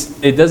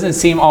always, it doesn't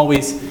seem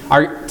always,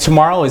 our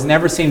tomorrow has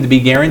never seemed to be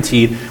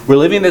guaranteed. We're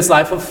living this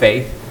life of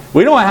faith.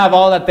 We don't have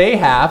all that they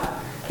have.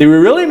 Did we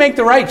really make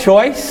the right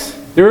choice?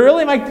 Did we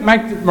really make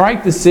the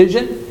right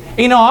decision? And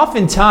you know,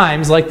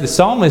 oftentimes, like the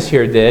psalmist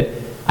here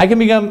did, I can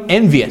become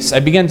envious.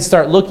 I begin to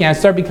start looking, I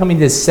start becoming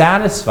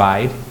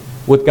dissatisfied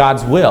with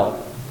God's will.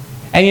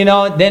 And you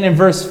know, then in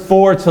verse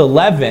 4 to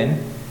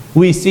 11,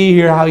 we see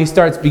here how he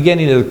starts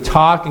beginning to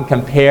talk and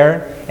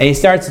compare. And he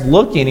starts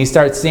looking, he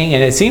starts seeing,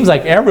 and it seems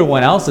like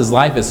everyone else's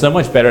life is so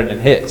much better than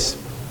his.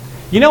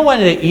 You know, one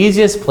of the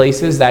easiest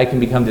places that I can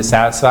become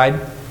dissatisfied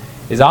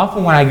is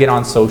often when I get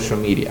on social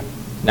media.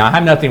 Now, I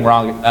have nothing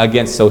wrong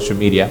against social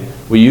media.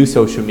 We use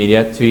social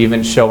media to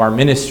even show our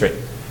ministry.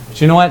 But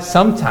you know what?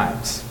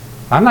 Sometimes,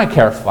 if I'm not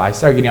careful, I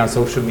start getting on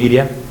social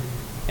media,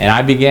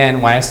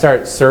 and when I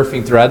start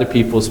surfing through other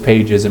people's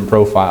pages and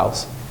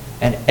profiles,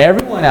 and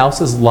everyone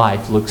else's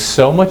life looks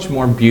so much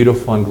more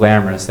beautiful and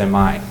glamorous than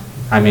mine.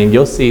 I mean,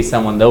 you'll see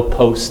someone, they'll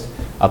post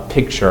a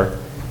picture,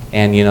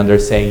 and you know, they're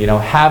saying, you know,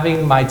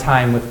 having my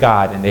time with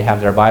God, and they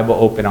have their Bible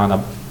open on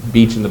a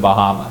beach in the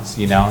Bahamas,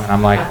 you know, and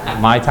I'm like,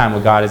 my time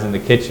with God is in the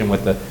kitchen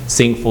with a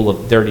sink full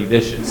of dirty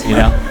dishes, you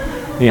know.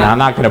 You know, I'm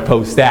not going to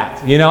post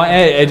that, you know,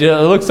 and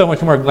it looks so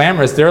much more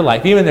glamorous, their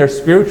life, even their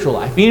spiritual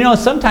life. You know,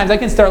 sometimes I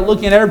can start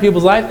looking at other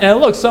people's life, and it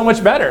looks so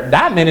much better.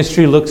 That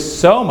ministry looks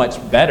so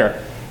mumuch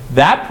better.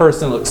 That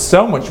person looks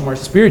so much more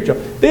spiritual.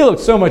 They look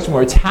so much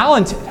more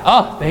talented.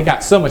 Oh, they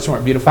got so much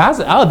more beautiful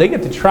houses. Oh, they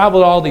get to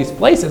travel to all these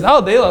places. Oh,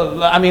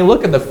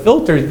 look at the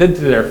filters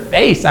into their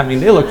face. I mean,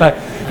 they look like,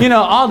 you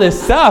know, all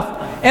this stuff.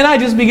 And I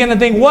just begin to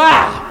think,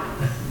 wow,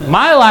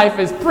 my life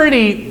is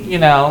pretty, you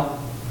know,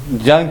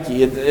 junky.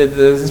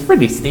 It's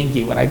pretty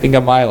stinky when I think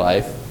of my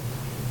life.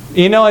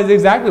 You know, it's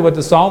exactly what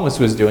the psalmist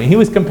was doing. He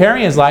was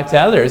comparing his life to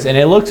others, and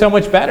it looked so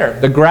much better.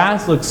 The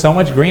grass looked so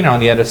much greener on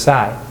the other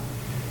side.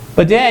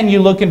 But then you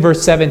look in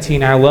verse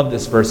 17, and I love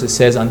this verse. It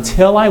says,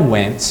 "Until I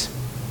went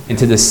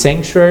into the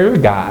sanctuary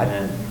of God,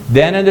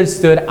 then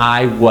understood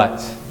I"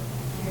 what?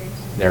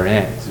 Their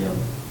end. Yep.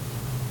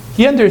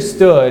 He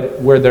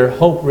understood where their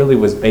hope really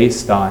was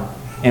based on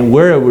and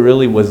where it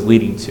really was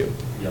leading to.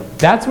 Yep.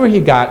 That's where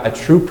he got a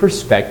true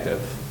perspective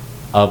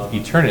of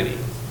eternity.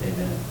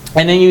 Amen.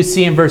 And then you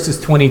see in verses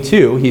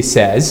 22, he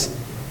says,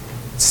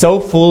 "So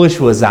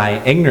foolish was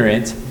I,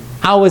 ignorant.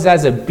 I was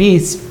as a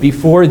beast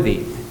before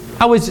thee.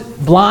 I was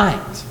blind.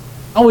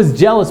 I was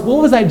jealous."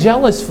 What was I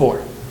jealous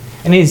for?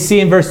 And you see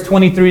in verse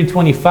 23 to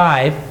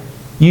 25,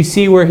 you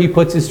see where he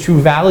puts his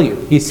true value.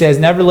 He says,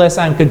 "Nevertheless,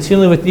 I am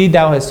continually with thee.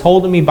 Thou hast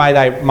holden me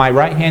by my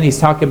right hand." He's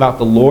talking about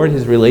the Lord,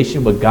 his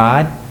relation with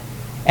God.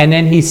 And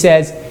then he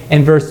says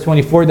In verse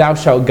 24, thou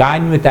shalt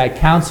guide me with thy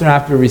counsel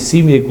after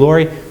receive me the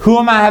glory. Who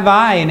am I, have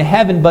I in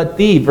heaven but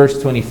thee?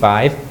 Verse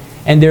 25,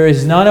 and there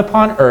is none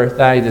upon earth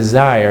that I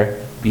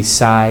desire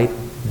beside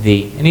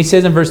thee. And he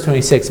says in verse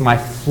 26, my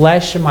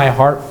flesh and my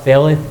heart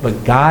faileth,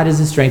 but God is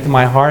the strength of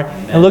my heart.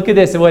 Amen. And look at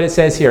this, what it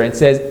says here. It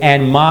says,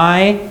 and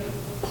my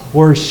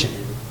portion,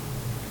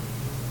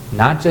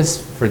 not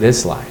just for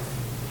this life,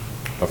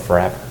 but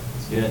forever.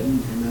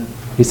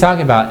 He's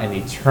talking about an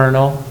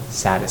eternal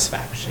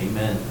satisfaction.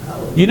 Amen.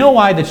 You know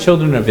why the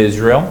children of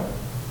Israel,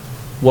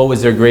 what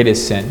was their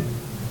greatest sin?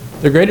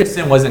 Their greatest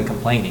sin wasn't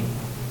complaining.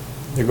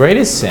 Their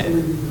greatest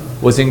sin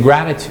was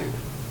ingratitude.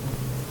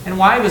 And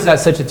why was that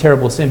such a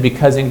terrible sin?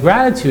 Because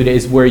ingratitude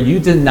is where you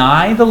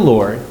deny the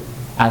Lord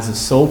as the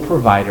sole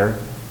provider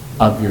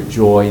of your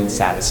joy and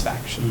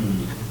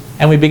satisfaction.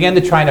 And we begin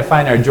to try to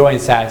find our joy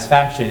and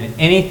satisfaction in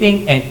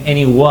anything and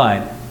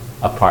anyone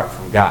apart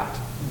from God.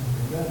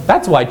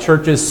 That's why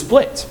churches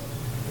split.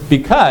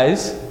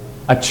 Because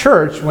a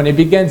church, when it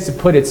begins to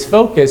put its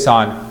focus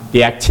on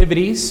the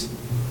activities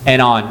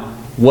and on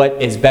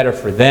what is better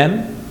for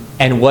them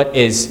and what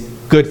is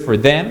good for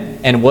them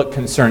and what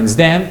concerns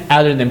them,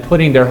 other than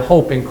putting their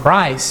hope in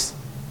Christ,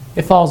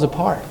 it falls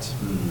apart.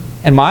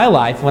 In my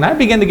life, when I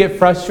begin to get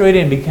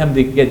frustrated and become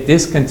to get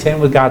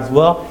discontent with God's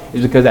will,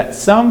 is because at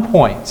some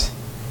point,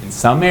 in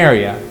some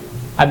area,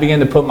 I begin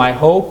to put my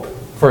hope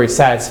for a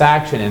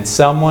satisfaction in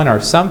someone or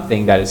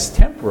something that is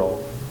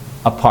temporal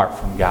apart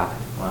from God.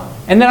 Wow.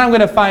 And then I'm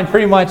going to find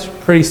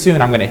pretty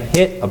soon, I'm going to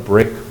hit a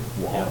brick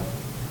wall. Yeah.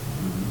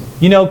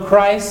 You know,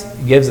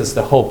 Christ gives us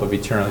the hope of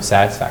eternal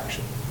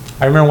satisfaction.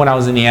 I remember when I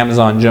was in the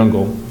Amazon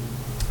jungle,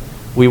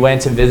 we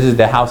went and visited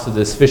the house of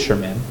this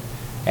fisherman.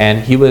 And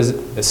he was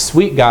a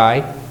sweet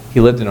guy. He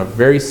lived in a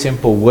very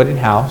simple wooden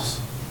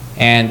house.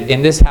 And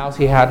in this house,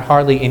 he had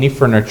hardly any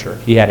furniture.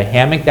 He had a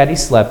hammock that he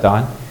slept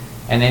on.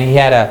 And then he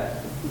had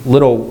a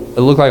little, it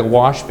looked like a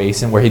wash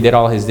basin where he did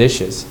all his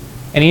dishes.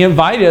 And he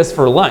invited us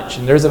for lunch.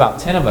 And there's about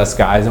 10 of us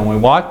guys. And when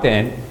we walked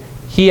in,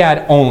 he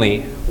had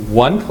only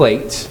one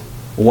plate,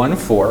 one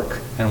fork,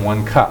 and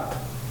one cup.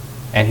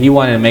 And he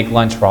wanted to make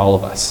lunch for all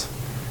of us.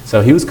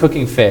 So he was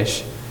cooking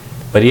fish,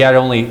 but he had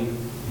only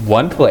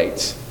one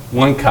plate,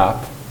 one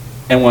cup,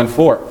 and one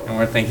fork. And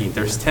we're thinking,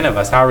 there's 10 of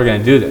us, how are we going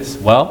to do this?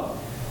 Well,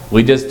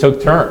 we just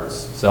took turns.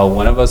 So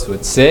one of us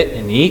would sit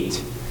and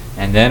eat,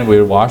 and then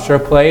we would wash our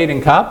plate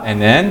and cup, and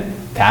then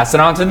pass it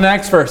on to the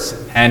next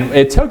person. And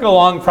it took a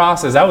long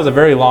process. That was a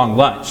very long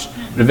lunch.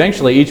 But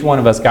eventually, each one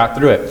of us got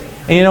through it.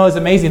 And you know, it's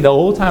amazing. The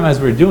whole time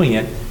as we were doing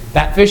it,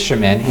 that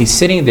fisherman, he's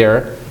sitting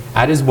there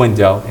at his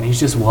window, and he's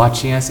just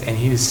watching us, and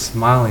he was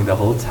smiling the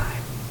whole time.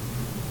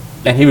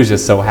 And he was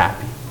just so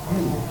happy.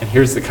 And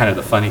here's the kind of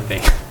the funny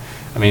thing.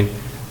 I mean,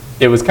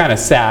 it was kind of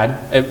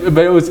sad,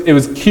 but it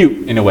was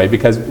cute in a way,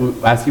 because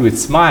as he would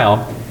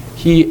smile,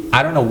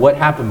 I don't know what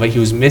happened, but he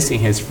was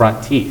missing his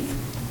front teeth.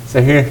 So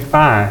here's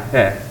fine,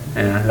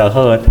 the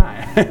whole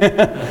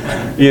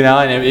time. You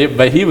know,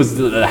 but he was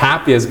the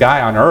happiest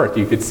guy on earth,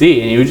 you could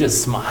see, and he was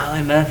just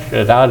smiling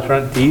without his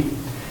front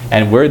teeth.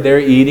 And we're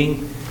there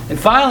eating. And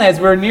finally, as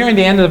we're nearing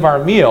the end of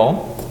our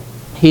meal,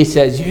 he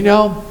says, you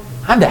know,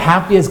 I'm the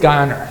happiest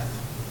guy on earth.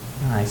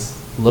 And I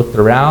looked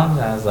around,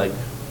 and I was like,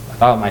 I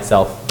thought to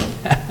myself,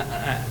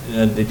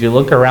 did you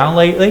look around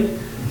lately?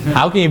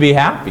 How can you be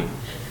happy?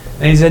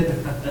 And he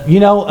said, you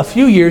know, a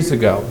few years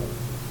ago,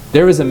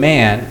 there was a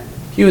man,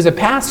 he was a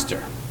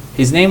pastor.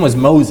 His name was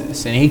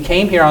Moses, and he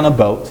came here on a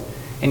boat,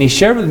 and he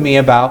shared with me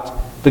about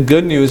the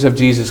good news of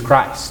Jesus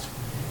Christ.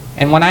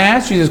 And when I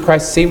asked Jesus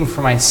Christ to save me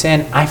from my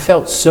sin, I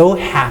felt so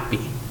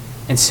happy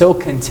and so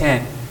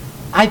content.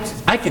 I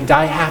can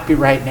die happy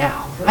right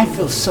now. I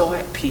feel so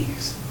at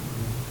peace.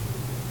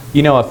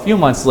 You know, a few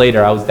months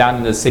later, I was down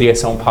in the city of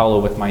São Paulo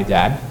with my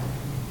dad.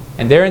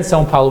 And there in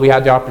São Paulo, we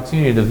had the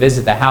opportunity to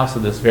visit the house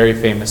of this very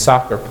famous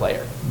soccer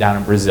player down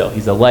in Brazil.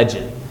 He's a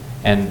legend,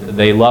 and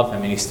they love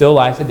him, and he's still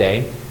alive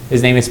today.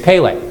 His name is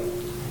Pelé.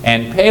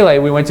 And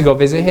Pelé, we went to go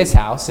visit his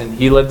house, and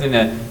he lived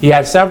he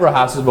had several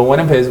houses, but one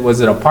of his was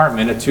an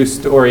apartment, a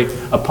 2-story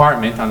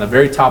apartment on the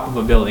very top of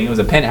a building. It was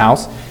a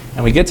penthouse.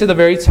 And we get to the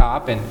very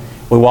top, and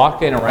we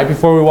walk in, and right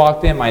before we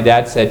walked in, my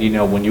dad said, you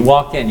know, when you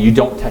walk in, you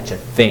don't touch a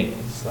thing.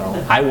 So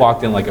I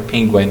walked in like a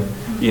penguin,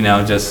 you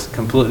know, just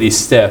completely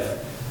stiff,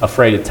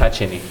 afraid to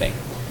touch anything.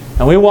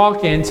 And we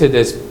walk into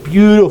this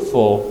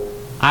beautiful,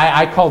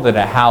 I called it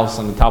a house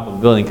on the top of a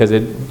building because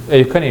it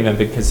couldn't even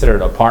be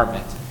considered an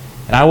apartment.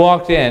 And I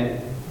walked in,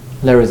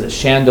 there was a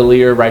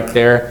chandelier right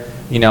there,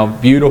 you know,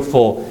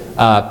 beautiful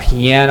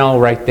piano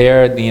right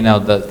there. You know,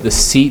 the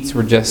seats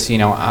were just, you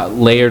know,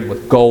 layered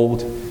with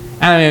gold.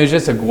 And I mean, it was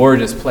just a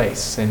gorgeous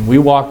place. And we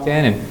walked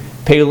in, and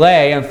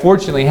Pelé,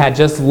 unfortunately, had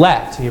just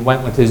left. He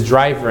went with his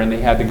driver, and they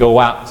had to go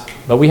out.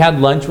 But we had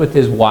lunch with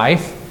his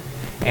wife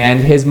and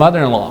his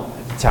mother-in-law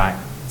at the time.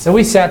 So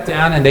we sat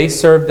down, and they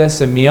served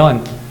us a meal,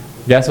 and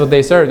guess what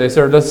they served? They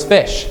served us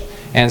fish.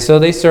 And so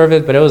they served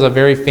it, but it was a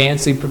very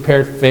fancy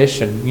prepared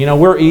fish. And, you know,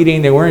 we're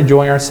eating, and we're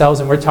enjoying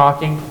ourselves, and we're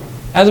talking.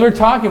 As we're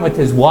talking with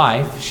his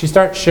wife, she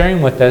starts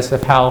sharing with us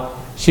of how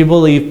she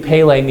believed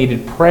Pelé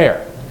needed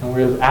prayer. And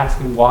we were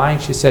asking why.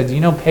 And she said, you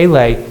know,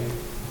 Pele,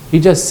 he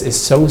just is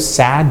so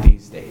sad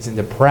these days and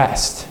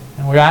depressed.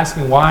 And we were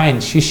asking why.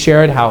 And she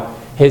shared how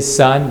his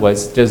son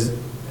was just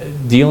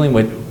dealing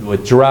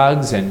with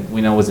drugs and,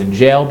 you know, was in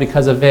jail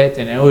because of it.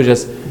 And it was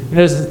just, you know,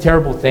 it was a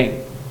terrible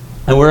thing.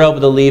 And we were able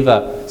to leave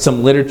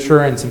some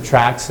literature and some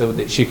tracts so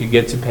that she could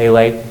get to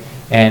Pele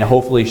and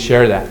hopefully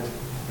share that.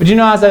 But you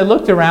know, as I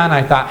looked around,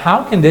 I thought,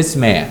 how can this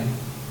man,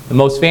 the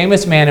most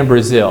famous man in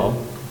Brazil,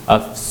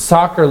 a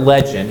soccer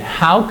legend,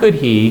 how could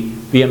he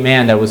be a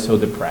man that was so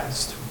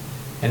depressed?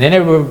 And then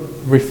it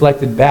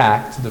reflected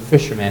back to the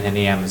fisherman in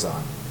the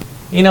Amazon.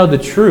 You know, the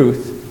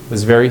truth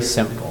was very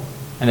simple,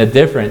 and the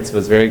difference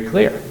was very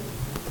clear.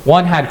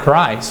 One had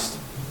Christ,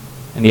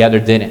 and the other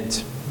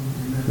didn't.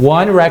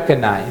 One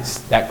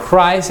recognized that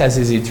Christ, as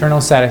his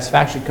eternal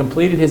satisfaction,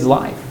 completed his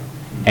life.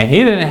 And he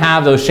didn't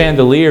have those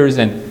chandeliers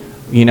and,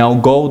 you know,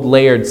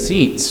 gold-layered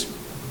seats,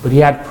 but he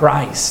had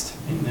Christ.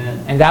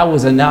 Amen. And that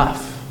was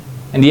enough.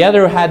 And the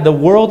other had the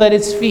world at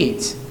his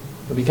feet,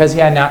 but because he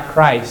had not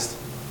Christ,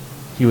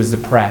 he was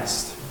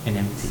depressed and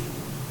empty.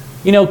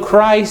 You know,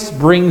 Christ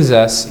brings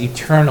us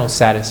eternal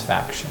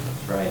satisfaction.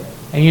 That's right.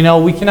 And you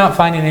know, we cannot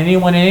find in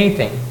anyone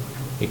anything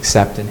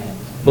except in him.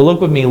 But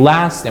look with me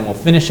last, and we'll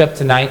finish up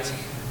tonight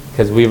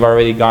because we've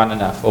already gone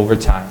enough over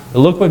time. But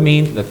look with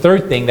me, the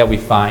third thing that we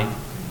find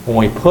when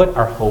we put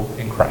our hope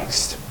in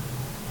Christ.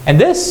 And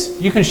this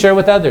you can share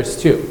with others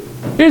too.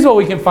 Here's what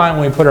we can find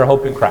when we put our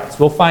hope in Christ.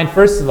 We'll find,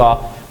 first of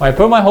all, when I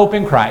put my hope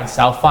in Christ,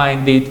 I'll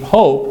find the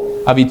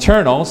hope of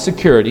eternal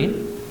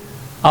security.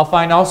 I'll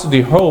find also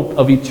the hope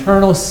of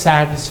eternal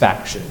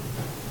satisfaction.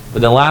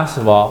 But then last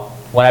of all,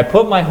 when I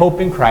put my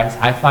hope in Christ,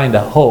 I find the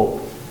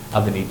hope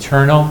of an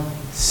eternal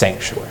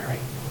sanctuary.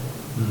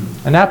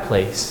 And that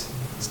place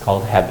is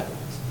called heaven.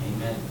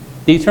 Amen.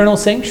 The eternal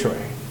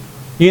sanctuary.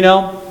 You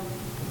know,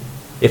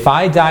 if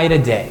I die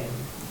today,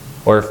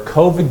 or if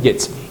COVID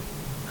gets me,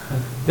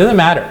 doesn't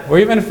matter. Or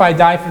even if I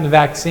die from the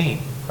vaccine,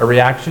 a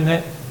reaction to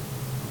it,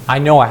 I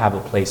know I have a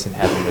place in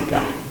heaven with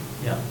God.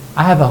 Yeah.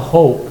 I have a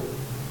hope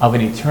of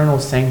an eternal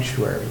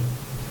sanctuary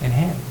in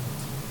him.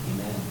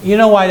 Amen. You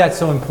know why that's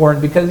so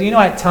important? Because, you know,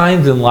 at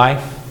times in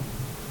life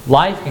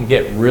can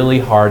get really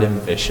hard and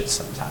vicious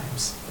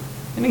sometimes.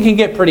 And it can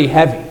get pretty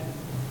heavy.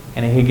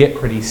 And it can get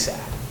pretty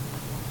sad.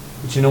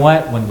 But you know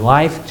what? When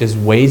life just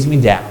weighs me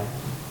down,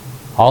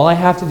 all I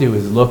have to do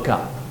is look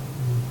up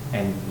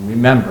and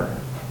remember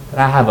that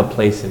I have a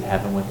place in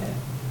heaven with him.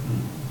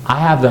 I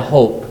have the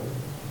hope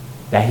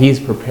that he's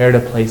prepared a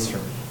place for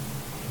me.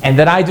 And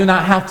that I do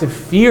not have to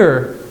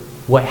fear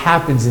what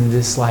happens in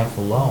this life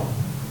alone.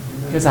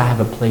 Because I have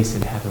a place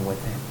in heaven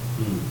with him.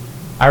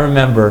 I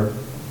remember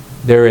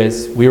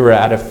we were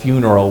at a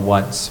funeral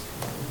once.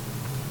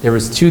 There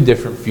was 2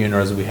 different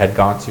funerals we had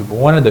gone to. But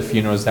one of the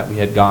funerals that we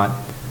had gone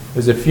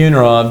was a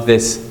funeral of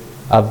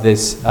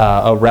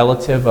a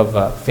relative of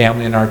a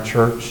family in our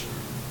church.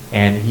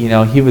 And, you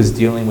know, he was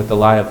dealing with a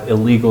lot of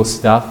illegal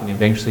stuff, and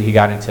eventually he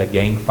got into a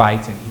gang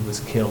fight and he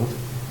was killed.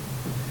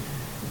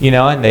 You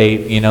know, and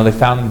they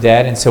found him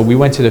dead, and so we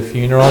went to the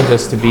funeral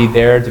just to be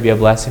there, to be a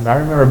blessing. But I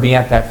remember being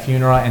at that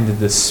funeral, and the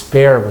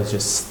despair was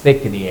just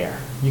thick in the air.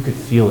 You could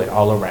feel it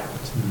all around.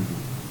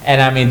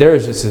 And I mean, there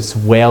was just this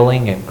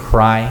wailing and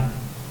crying.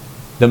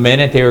 The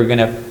minute they were going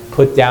to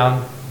put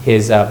down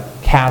his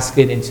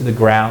casket into the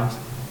ground,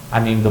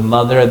 I mean, the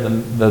mother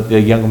of the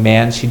young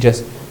man, she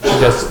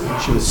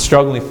was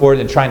struggling forward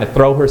and trying to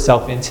throw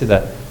herself into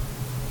the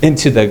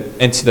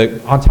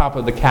on top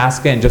of the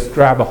casket and just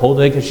grab a hold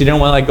of it because she didn't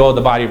want to let go of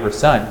the body of her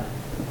son.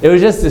 It was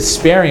just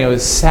despairing. It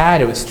was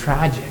sad. It was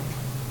tragic.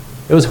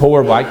 It was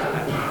horrible.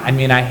 I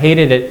mean, I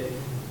hated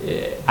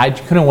it. I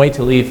couldn't wait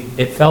to leave.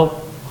 It felt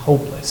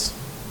hopeless.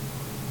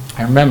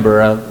 I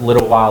remember a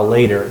little while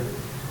later,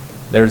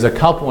 there was a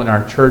couple in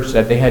our church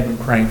that they had been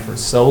praying for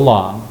so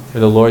long for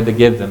the Lord to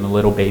give them a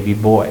little baby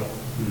boy.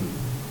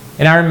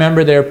 And I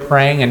remember they were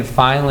praying, and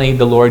finally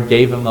the Lord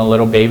gave them a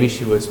little baby.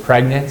 She was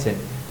pregnant, and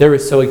they were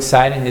so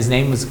excited.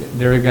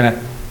 They were going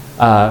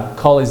to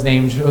call his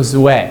name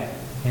Josue.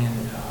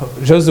 And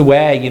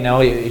Josue, you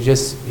know, it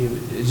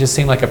just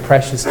seemed like a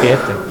precious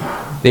gift.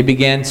 And they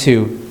began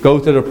to go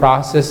through the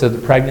process of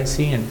the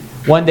pregnancy. And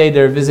one day they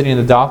were visiting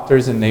the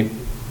doctors, and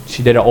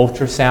she did an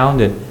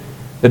ultrasound, and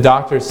the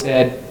doctor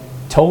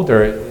told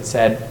her,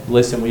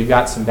 listen, we've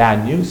got some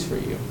bad news for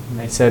you. And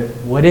they said,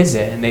 what is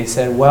it? And they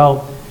said,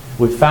 well,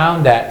 we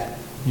found that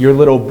your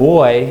little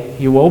boy,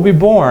 he will be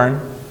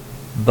born,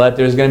 but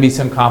there's going to be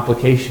some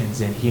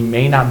complications, and he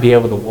may not be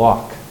able to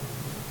walk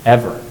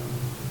ever.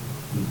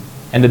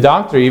 And the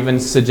doctor even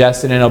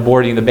suggested in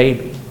aborting the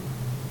baby.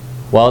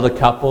 Well, the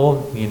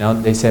couple, you know,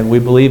 they said, we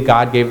believe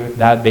God gave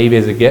that baby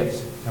as a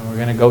gift, and we're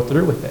going to go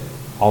through with it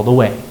all the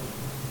way.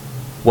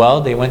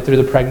 Well, they went through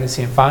the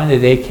pregnancy, and finally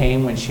the day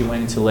came when she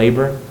went into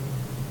labor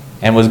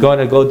and was going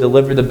to go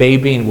deliver the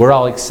baby, and we're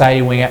all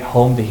excited when we got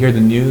home to hear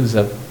the news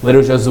of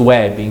little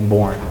Josue being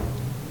born.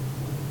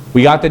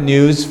 We got the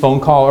news,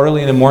 phone call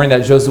early in the morning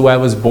that Josue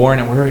was born,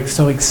 and we were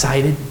so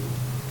excited.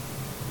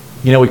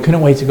 You know, we couldn't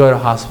wait to go to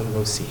the hospital to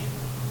go see him.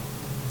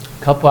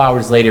 A couple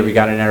hours later, we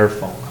got another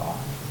phone call.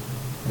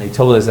 And they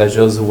told us that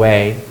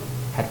Josue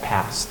had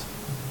passed.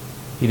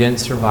 He didn't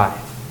survive.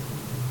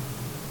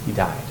 He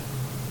died.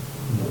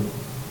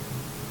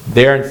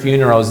 Their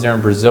funerals there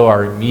in Brazil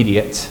are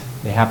immediate.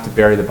 They have to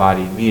bury the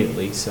body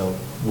immediately, so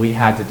we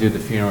had to do the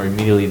funeral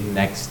immediately the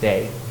next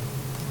day.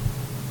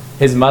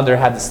 His mother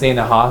had to stay in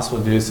the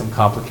hospital due to some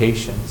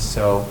complications,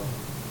 so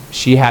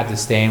she had to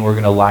stay, and we're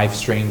going to live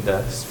stream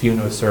the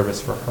funeral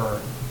service for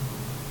her.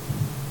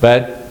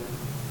 But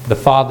the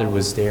father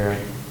was there,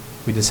 and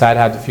we decided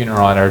to have the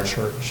funeral at our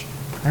church.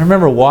 I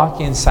remember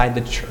walking inside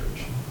the church.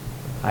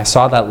 I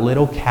saw that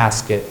little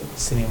casket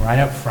sitting right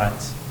up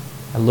front.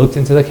 I looked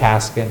into the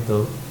casket,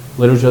 the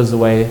little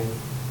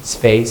Josue's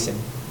face, and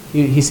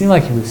he seemed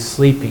like he was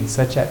sleeping,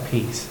 such at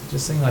peace,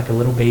 just seemed like a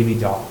little baby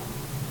doll.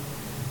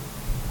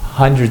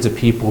 Hundreds of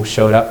people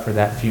showed up for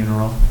that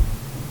funeral.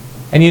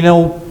 And you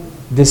know,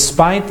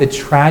 despite the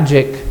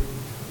tragic,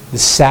 the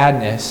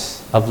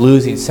sadness of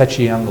losing such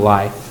a young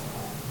life,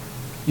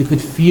 you could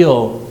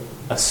feel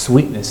a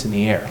sweetness in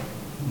the air.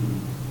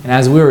 And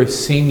as we were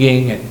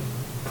singing and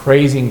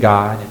praising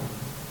God and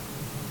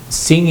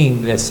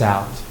singing this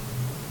out,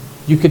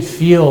 you could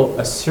feel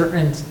a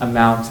certain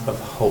amount of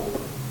hope.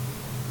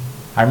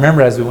 I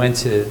remember as we went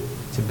to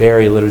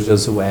bury little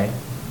Josue,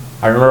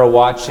 I remember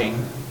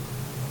watching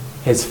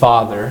his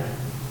father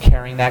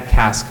carrying that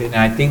casket, and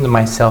I think to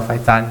myself, I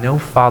thought, no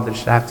father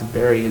should have to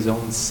bury his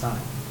own son.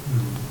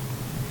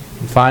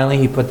 And finally,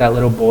 he put that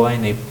little boy,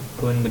 and they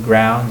put him in the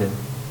ground, and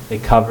they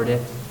covered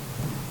it.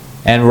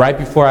 And right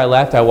before I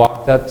left, I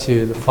walked up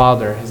to the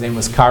father. His name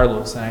was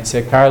Carlos, and I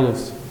said,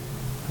 Carlos,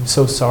 I'm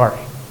so sorry.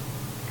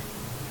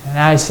 And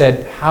I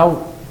said,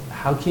 how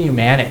can you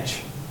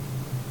manage?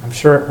 I'm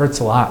sure it hurts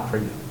a lot for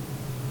you.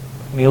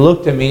 And he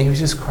looked at me, he was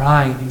just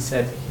crying. He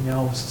said, you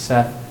know,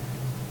 Seth,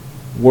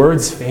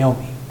 words fail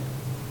me,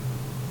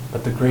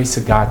 but the grace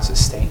of God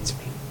sustains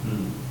me.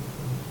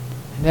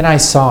 And then I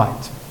saw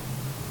it.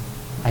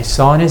 I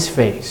saw in his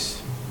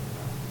face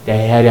that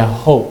he had a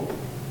hope,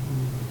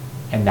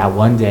 and that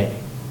one day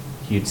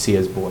he'd see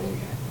his boy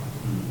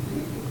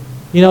again.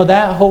 You know,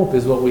 that hope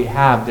is what we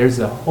have. There's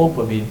a hope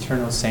of the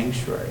eternal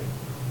sanctuary.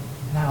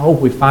 And that hope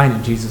we find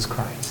in Jesus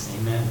Christ.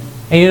 Amen.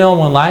 And you know,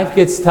 when life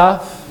gets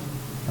tough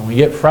and we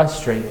get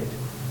frustrated,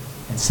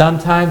 and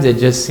sometimes it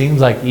just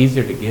seems like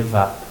easier to give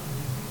up,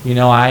 you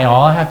know,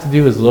 all I have to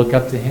do is look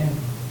up to Him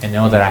and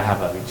know that I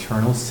have an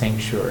eternal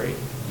sanctuary.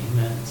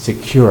 Amen.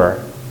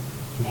 Secure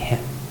in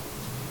Him.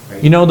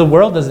 Right. You know, the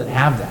world doesn't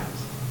have that.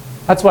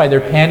 That's why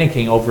they're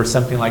panicking over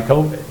something like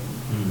COVID.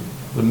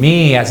 But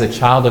me, as a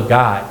child of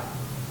God,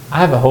 I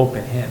have a hope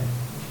in Him.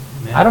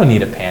 Amen. I don't need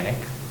to panic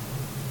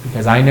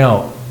because I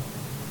know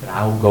that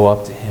I will go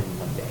up to Him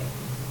one day.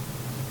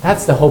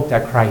 That's the hope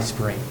that Christ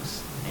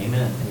brings.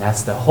 Amen. And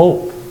that's the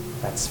hope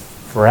that's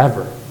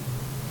forever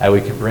that we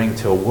can bring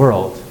to a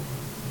world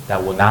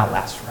that will not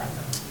last forever.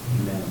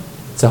 Amen.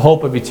 It's a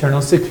hope of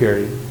eternal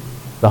security,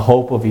 the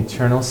hope of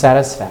eternal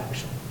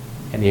satisfaction,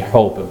 and the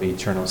hope of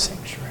eternal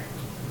sanctuary.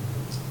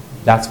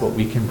 That's what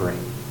we can bring,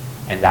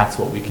 and that's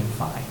what we can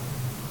find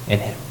in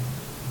Him.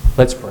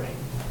 Let's pray.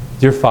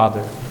 Dear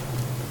Father,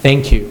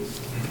 thank you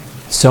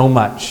so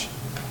much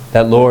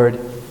that, Lord,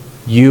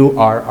 you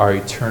are our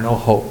eternal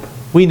hope.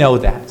 We know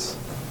that.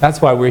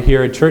 That's why we're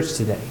here at church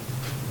today.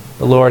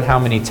 But Lord, how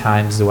many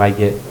times do I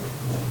get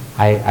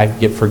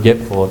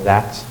forgetful of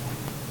that?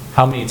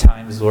 How many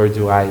times, Lord,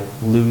 do I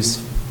lose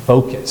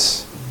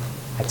focus?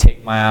 I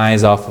take my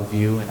eyes off of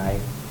you and I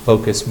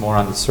focus more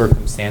on the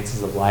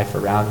circumstances of life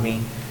around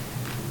me.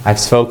 I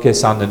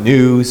focus on the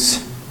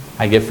news.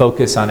 I get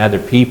focused on other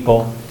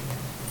people.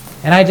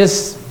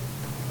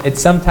 And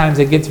sometimes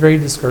it gets very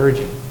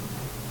discouraging.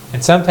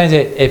 And sometimes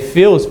it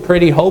feels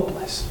pretty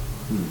hopeless.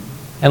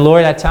 And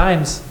Lord, at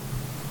times,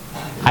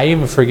 I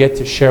even forget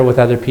to share with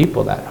other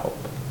people that hope.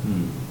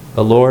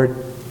 But Lord,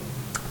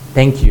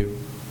 thank you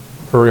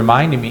for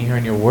reminding me here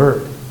in your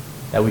word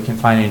that we can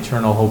find an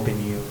eternal hope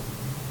in you.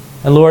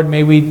 And Lord,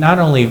 may we not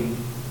only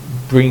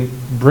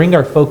bring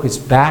our focus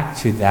back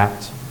to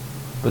that,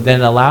 but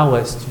then allow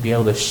us to be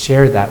able to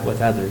share that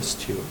with others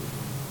too.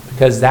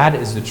 Because that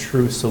is the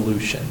true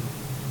solution.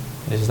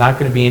 There's not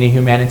going to be any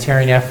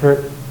humanitarian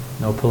effort,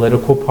 no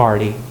political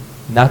party.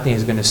 Nothing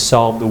is going to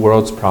solve the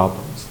world's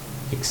problems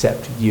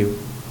except you.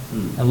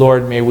 And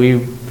Lord, may we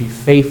be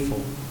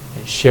faithful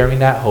in sharing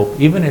that hope,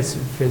 even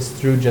if it's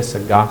through just a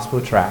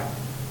gospel tract.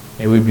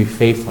 May we be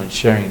faithful in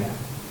sharing that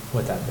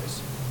with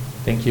others.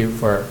 Thank you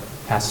for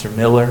Pastor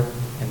Miller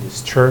and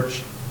this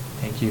church.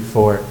 Thank you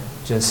for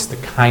just the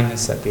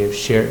kindness that they have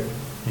shared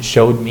and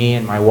showed me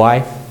and my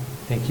wife.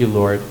 Thank you,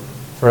 Lord,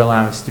 for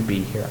allowing us to be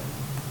here.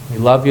 We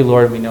love you,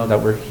 Lord. We know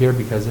that we're here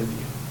because of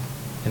you.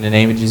 In the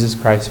name of Jesus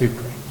Christ, we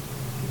pray.